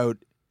Lynch wrote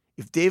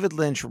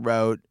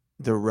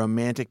the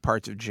romantic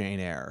parts of Jane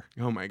Eyre.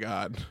 Oh my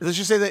God. Let's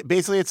just say that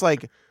basically it's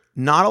like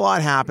not a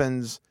lot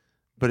happens,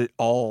 but it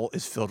all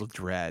is filled with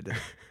dread,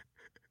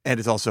 and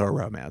it's also a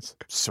romance,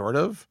 sort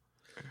of.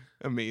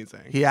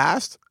 Amazing. He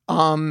asked.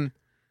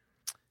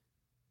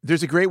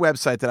 There's a great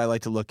website that I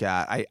like to look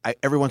at. I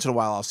every once in a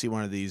while I'll see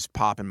one of these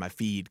pop in my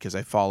feed because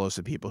I follow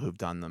some people who've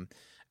done them.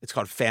 It's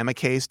called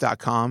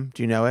famicase.com.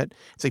 Do you know it?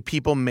 It's like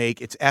people make,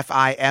 it's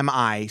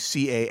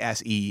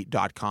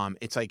FIMICASE.com.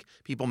 It's like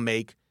people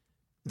make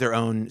their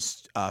own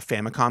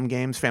Famicom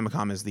games.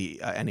 Famicom is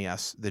the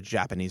NES, the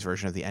Japanese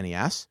version of the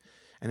NES.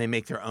 And they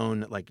make their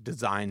own like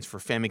designs for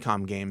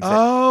Famicom games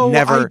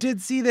I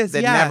did see this.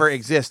 that yes. never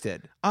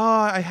existed. Oh,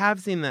 I have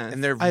seen this.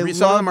 And I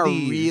some of them love are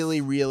these. really,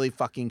 really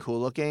fucking cool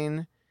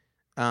looking.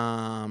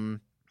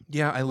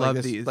 Yeah, I like love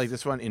this, these. like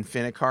this one,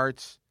 Infinite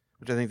Carts,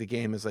 which I think the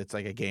game is it's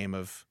like a game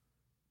of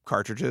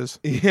cartridges.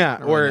 Yeah, I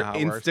don't really or know how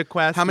it works.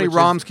 InstaQuest. How many which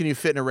is- ROMs can you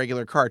fit in a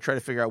regular cart? Try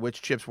to figure out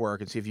which chips work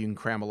and see if you can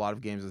cram a lot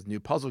of games. This new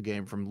puzzle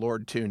game from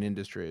Lord Toon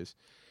Industries.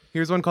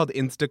 Here's one called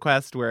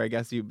InstaQuest, where I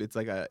guess it's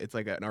like an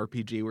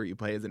RPG where you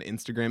play as an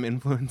Instagram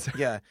influencer.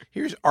 Yeah,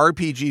 here's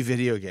RPG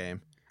video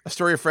game. A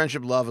story of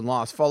friendship, love, and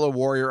loss. Follow a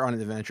warrior on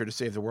an adventure to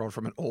save the world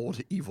from an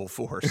old evil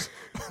force.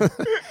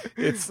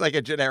 It's like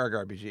a generic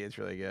RPG. It's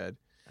really good.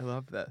 I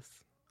love this.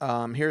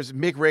 Here's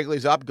Mick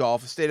Wrigley's Up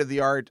Golf,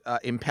 state-of-the-art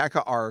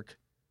Impeca Arc.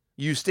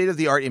 Use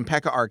state-of-the-art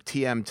Impeca Arc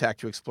TM tech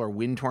to explore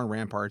wind-torn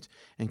ramparts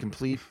and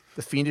complete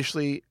the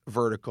fiendishly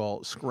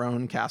vertical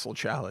Scrone Castle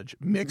Challenge.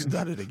 Mick's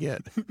done it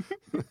again.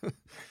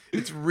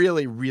 It's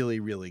really,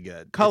 really, really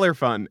good. Color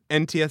Fun,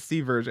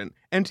 NTSC version.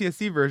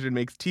 NTSC version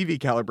makes TV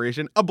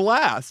calibration a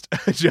blast.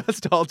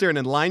 Just alter and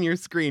align your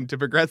screen to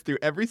progress through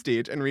every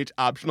stage and reach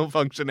optional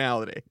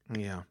functionality.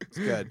 Yeah, it's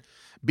good.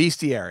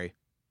 Bestiary.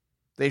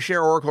 They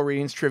share oracle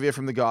readings, trivia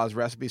from the gods,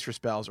 recipes for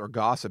spells, or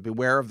gossip.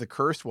 Beware of the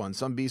cursed ones.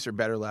 Some beasts are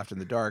better left in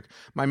the dark.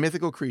 My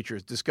mythical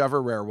creatures.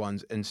 Discover rare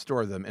ones and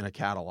store them in a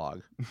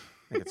catalog. I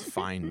think it's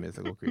fine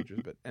mythical creatures,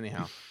 but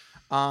anyhow.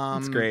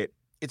 It's great.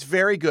 It's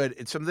very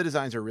good. Some of the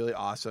designs are really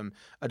awesome.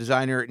 A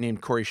designer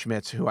named Corey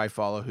Schmitz, who I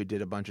follow, who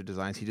did a bunch of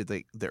designs. He did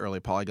the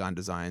early Polygon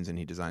designs, and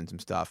he designed some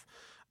stuff,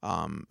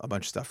 a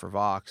bunch of stuff for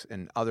Vox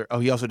and other. Oh,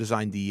 he also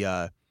designed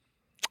the.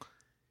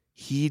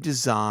 He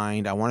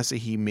designed. I want to say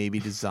he maybe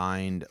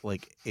designed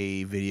like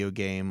a video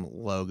game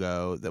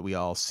logo that we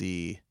all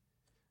see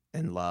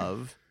and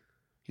love.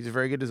 He's a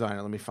very good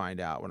designer. Let me find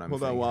out what I'm.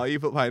 Hold on, while you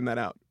find that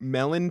out.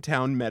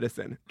 Melontown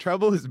Medicine.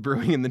 Trouble is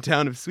brewing in the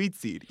town of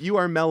Sweetseed. You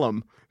are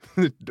Mellum,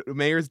 the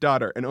mayor's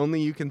daughter, and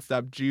only you can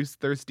stop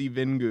juice-thirsty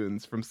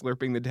Vingoons from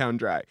slurping the town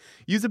dry.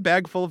 Use a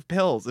bag full of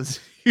pills as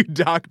you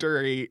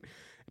doctorate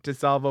to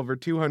solve over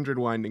 200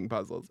 winding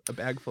puzzles. A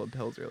bag full of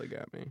pills really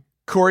got me.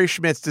 Corey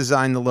Schmitz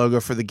designed the logo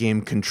for the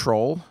game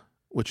Control,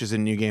 which is a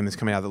new game that's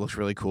coming out that looks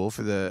really cool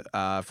for the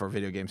for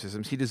video game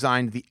systems. He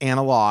designed the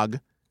Analog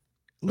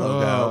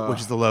logo, which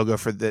is the logo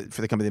for the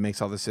company that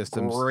makes all the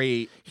systems.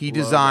 Great. He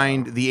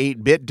designed the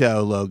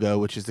 8BitDo logo,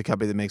 which is the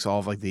company that makes all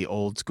of like the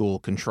old school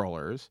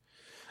controllers.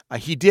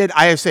 He did.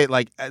 I have to say,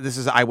 like, this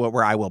is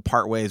where I will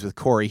part ways with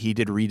Corey. He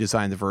did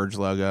redesign the Verge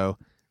logo,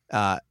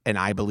 and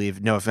I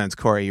believe, no offense,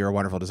 Corey, you're a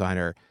wonderful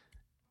designer,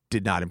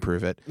 did not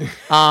improve it.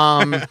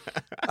 But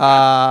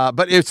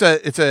there's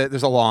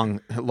a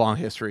long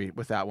history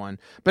with that one.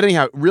 But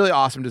anyhow, really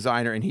awesome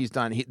designer, and he's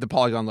done the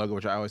Polygon logo,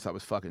 which I always thought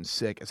was fucking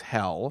sick as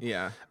hell.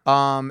 Yeah.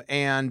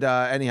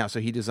 Anyhow, so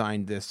he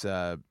designed this.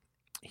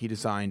 He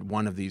designed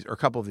one of these or a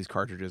couple of these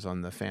cartridges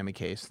on the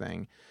Famicase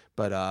thing.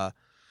 But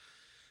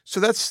so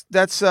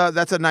that's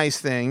a nice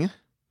thing.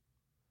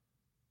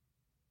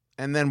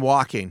 And then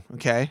walking,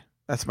 okay,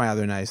 that's my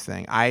other nice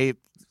thing.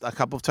 A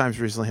couple of times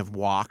recently have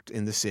walked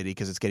in the city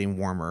because it's getting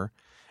warmer.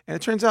 And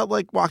it turns out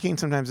like walking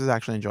sometimes is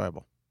actually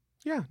enjoyable.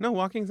 Yeah, no,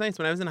 walking's nice.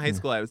 When I was in high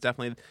school, I was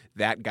definitely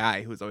that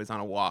guy who was always on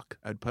a walk.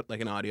 I'd put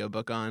like an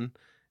audiobook on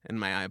and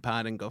my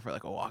iPod and go for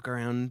like a walk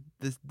around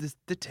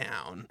the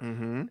town.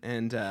 Mm-hmm.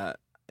 And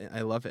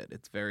I love it.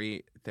 It's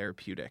very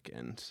therapeutic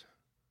and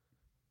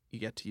you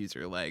get to use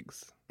your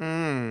legs.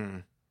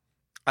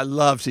 I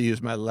love to use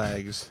my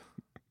legs.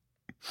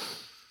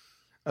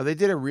 Oh, they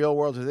did a real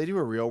world. Did they do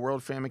a real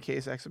world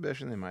Famicase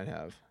exhibition? They might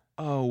have.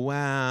 Oh,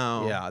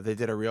 wow. Yeah, they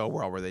did a real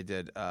world where they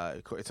did.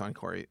 It's on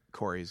Corey's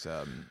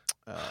Instagram.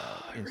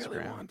 I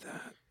really want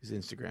that. His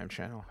Instagram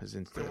channel. I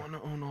want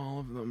to own all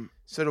of them.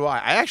 So do I.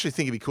 I actually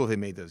think it'd be cool if they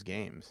made those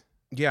games.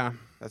 Yeah.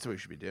 That's what we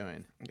should be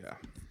doing. Yeah.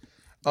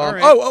 All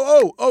right.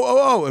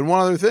 Oh, and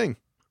one other thing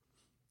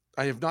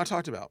I have not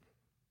talked about.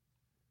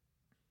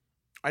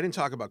 I didn't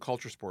talk about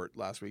Culture Sport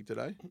last week, did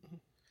I?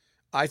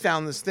 I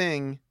found this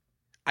thing.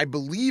 I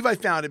believe I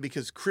found it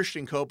because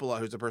Christian Coppola,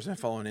 who's the person I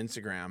follow on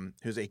Instagram,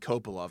 who's a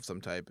Coppola of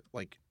some type,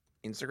 like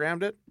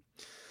Instagrammed it.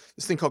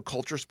 This thing called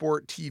Culture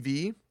Sport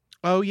TV.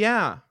 Oh,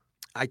 yeah.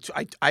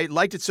 I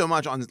liked it so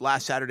much. On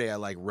last Saturday, I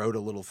like wrote a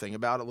little thing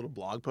about it, a little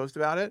blog post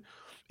about it.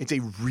 It's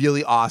a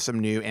really awesome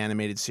new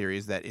animated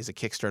series that is a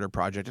Kickstarter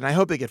project, and I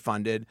hope they get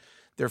funded.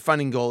 Their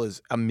funding goal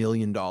is $1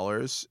 million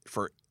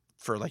for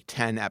like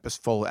 10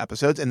 full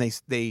episodes, and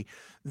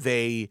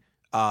they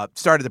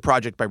started the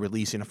project by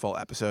releasing a full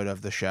episode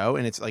of the show,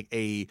 and it's like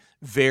a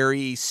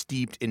very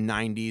steeped in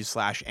 90s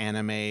 /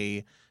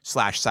 anime /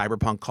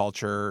 cyberpunk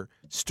culture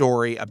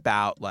story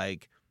about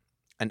like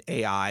an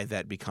AI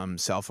that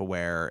becomes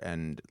self-aware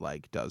and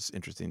like does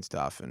interesting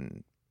stuff,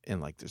 and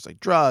like there's like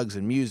drugs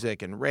and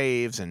music and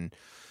raves and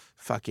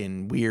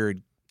fucking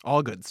weird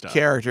all good stuff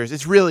characters.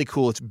 It's really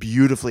cool. It's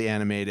beautifully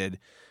animated,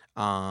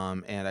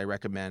 and I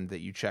recommend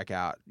that you check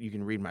out. You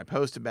can read my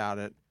post about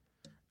it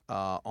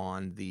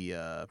on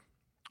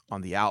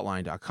the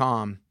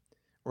outline.com,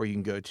 or you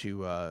can go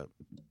to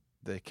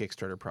the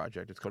Kickstarter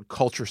project. It's called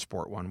Culture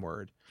Sport, one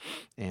word.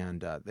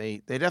 And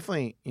they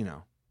definitely,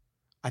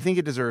 I think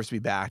it deserves to be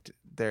backed.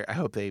 I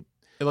hope it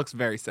looks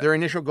very sick. Their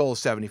initial goal is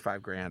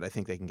 $75,000. I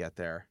think they can get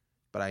there,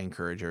 but I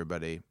encourage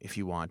everybody, if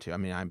you want to. I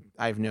mean,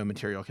 I have no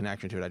material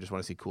connection to it. I just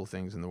want to see cool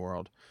things in the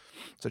world.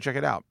 So check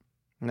it out.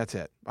 And that's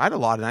it. I had a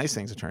lot of nice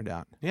things, it turned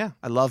out. Yeah.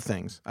 I love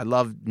things. I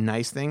love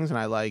nice things, and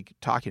I like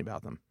talking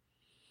about them.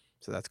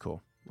 So that's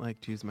cool. I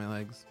like to use my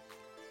legs.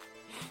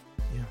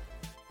 Yeah.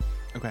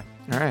 Okay.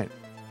 All right.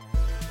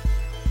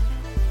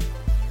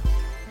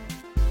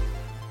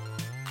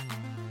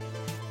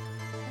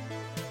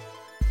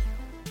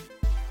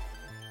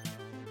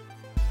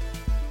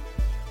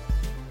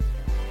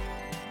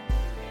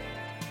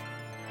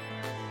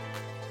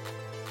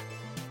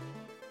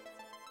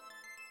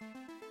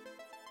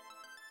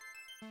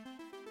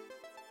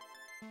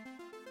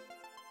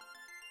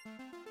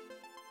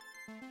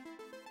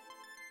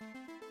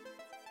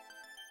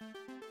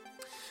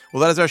 Well,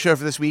 that is our show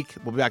for this week.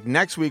 We'll be back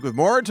next week with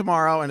more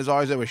tomorrow. And as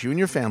always, I wish you and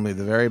your family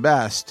the very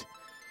best.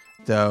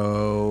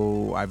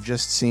 Though I've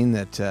just seen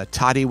that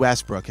Toddy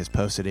Westbrook has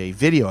posted a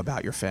video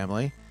about your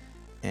family.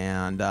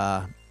 And,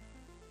 well,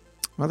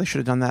 they should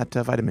have done that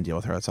vitamin deal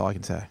with her. That's all I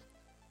can say.